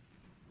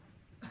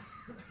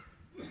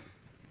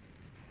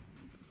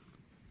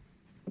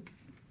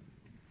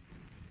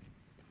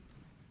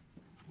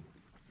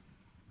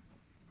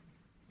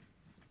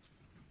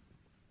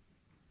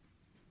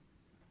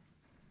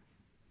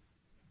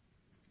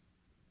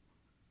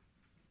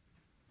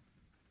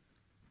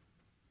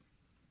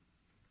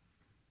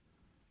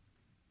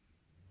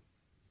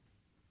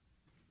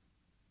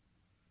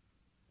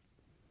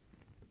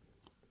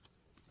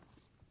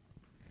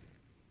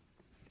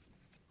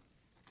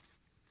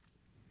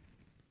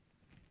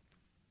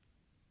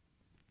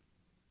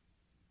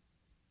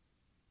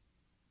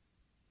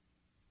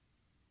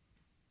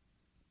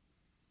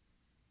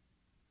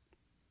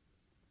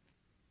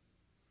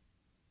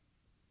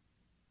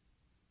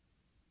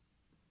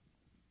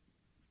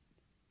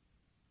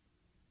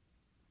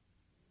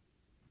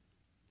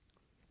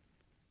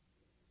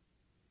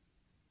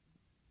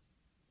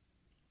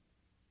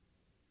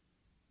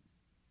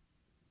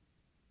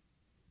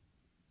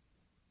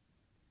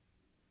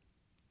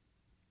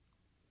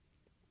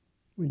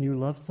 When you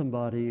love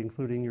somebody,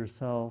 including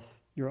yourself,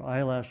 your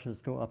eyelashes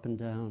go up and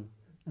down,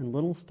 and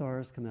little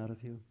stars come out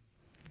of you.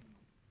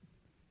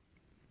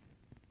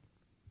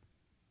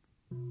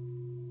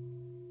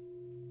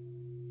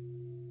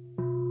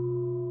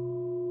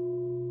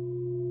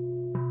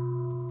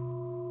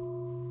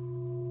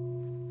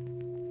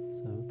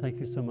 So thank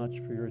you so much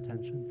for your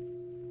attention.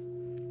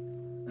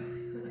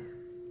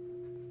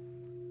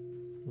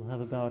 We'll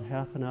have about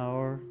half an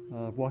hour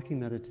of walking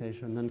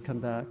meditation, then come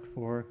back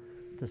for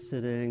the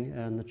sitting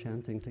and the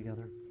chanting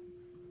together.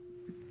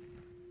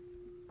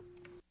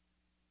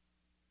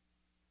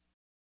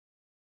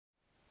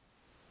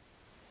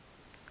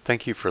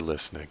 Thank you for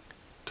listening.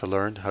 To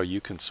learn how you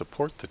can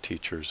support the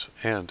teachers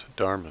and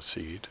Dharma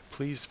Seed,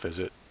 please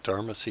visit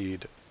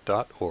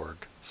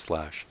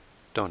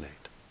dharmaseed.org/donate.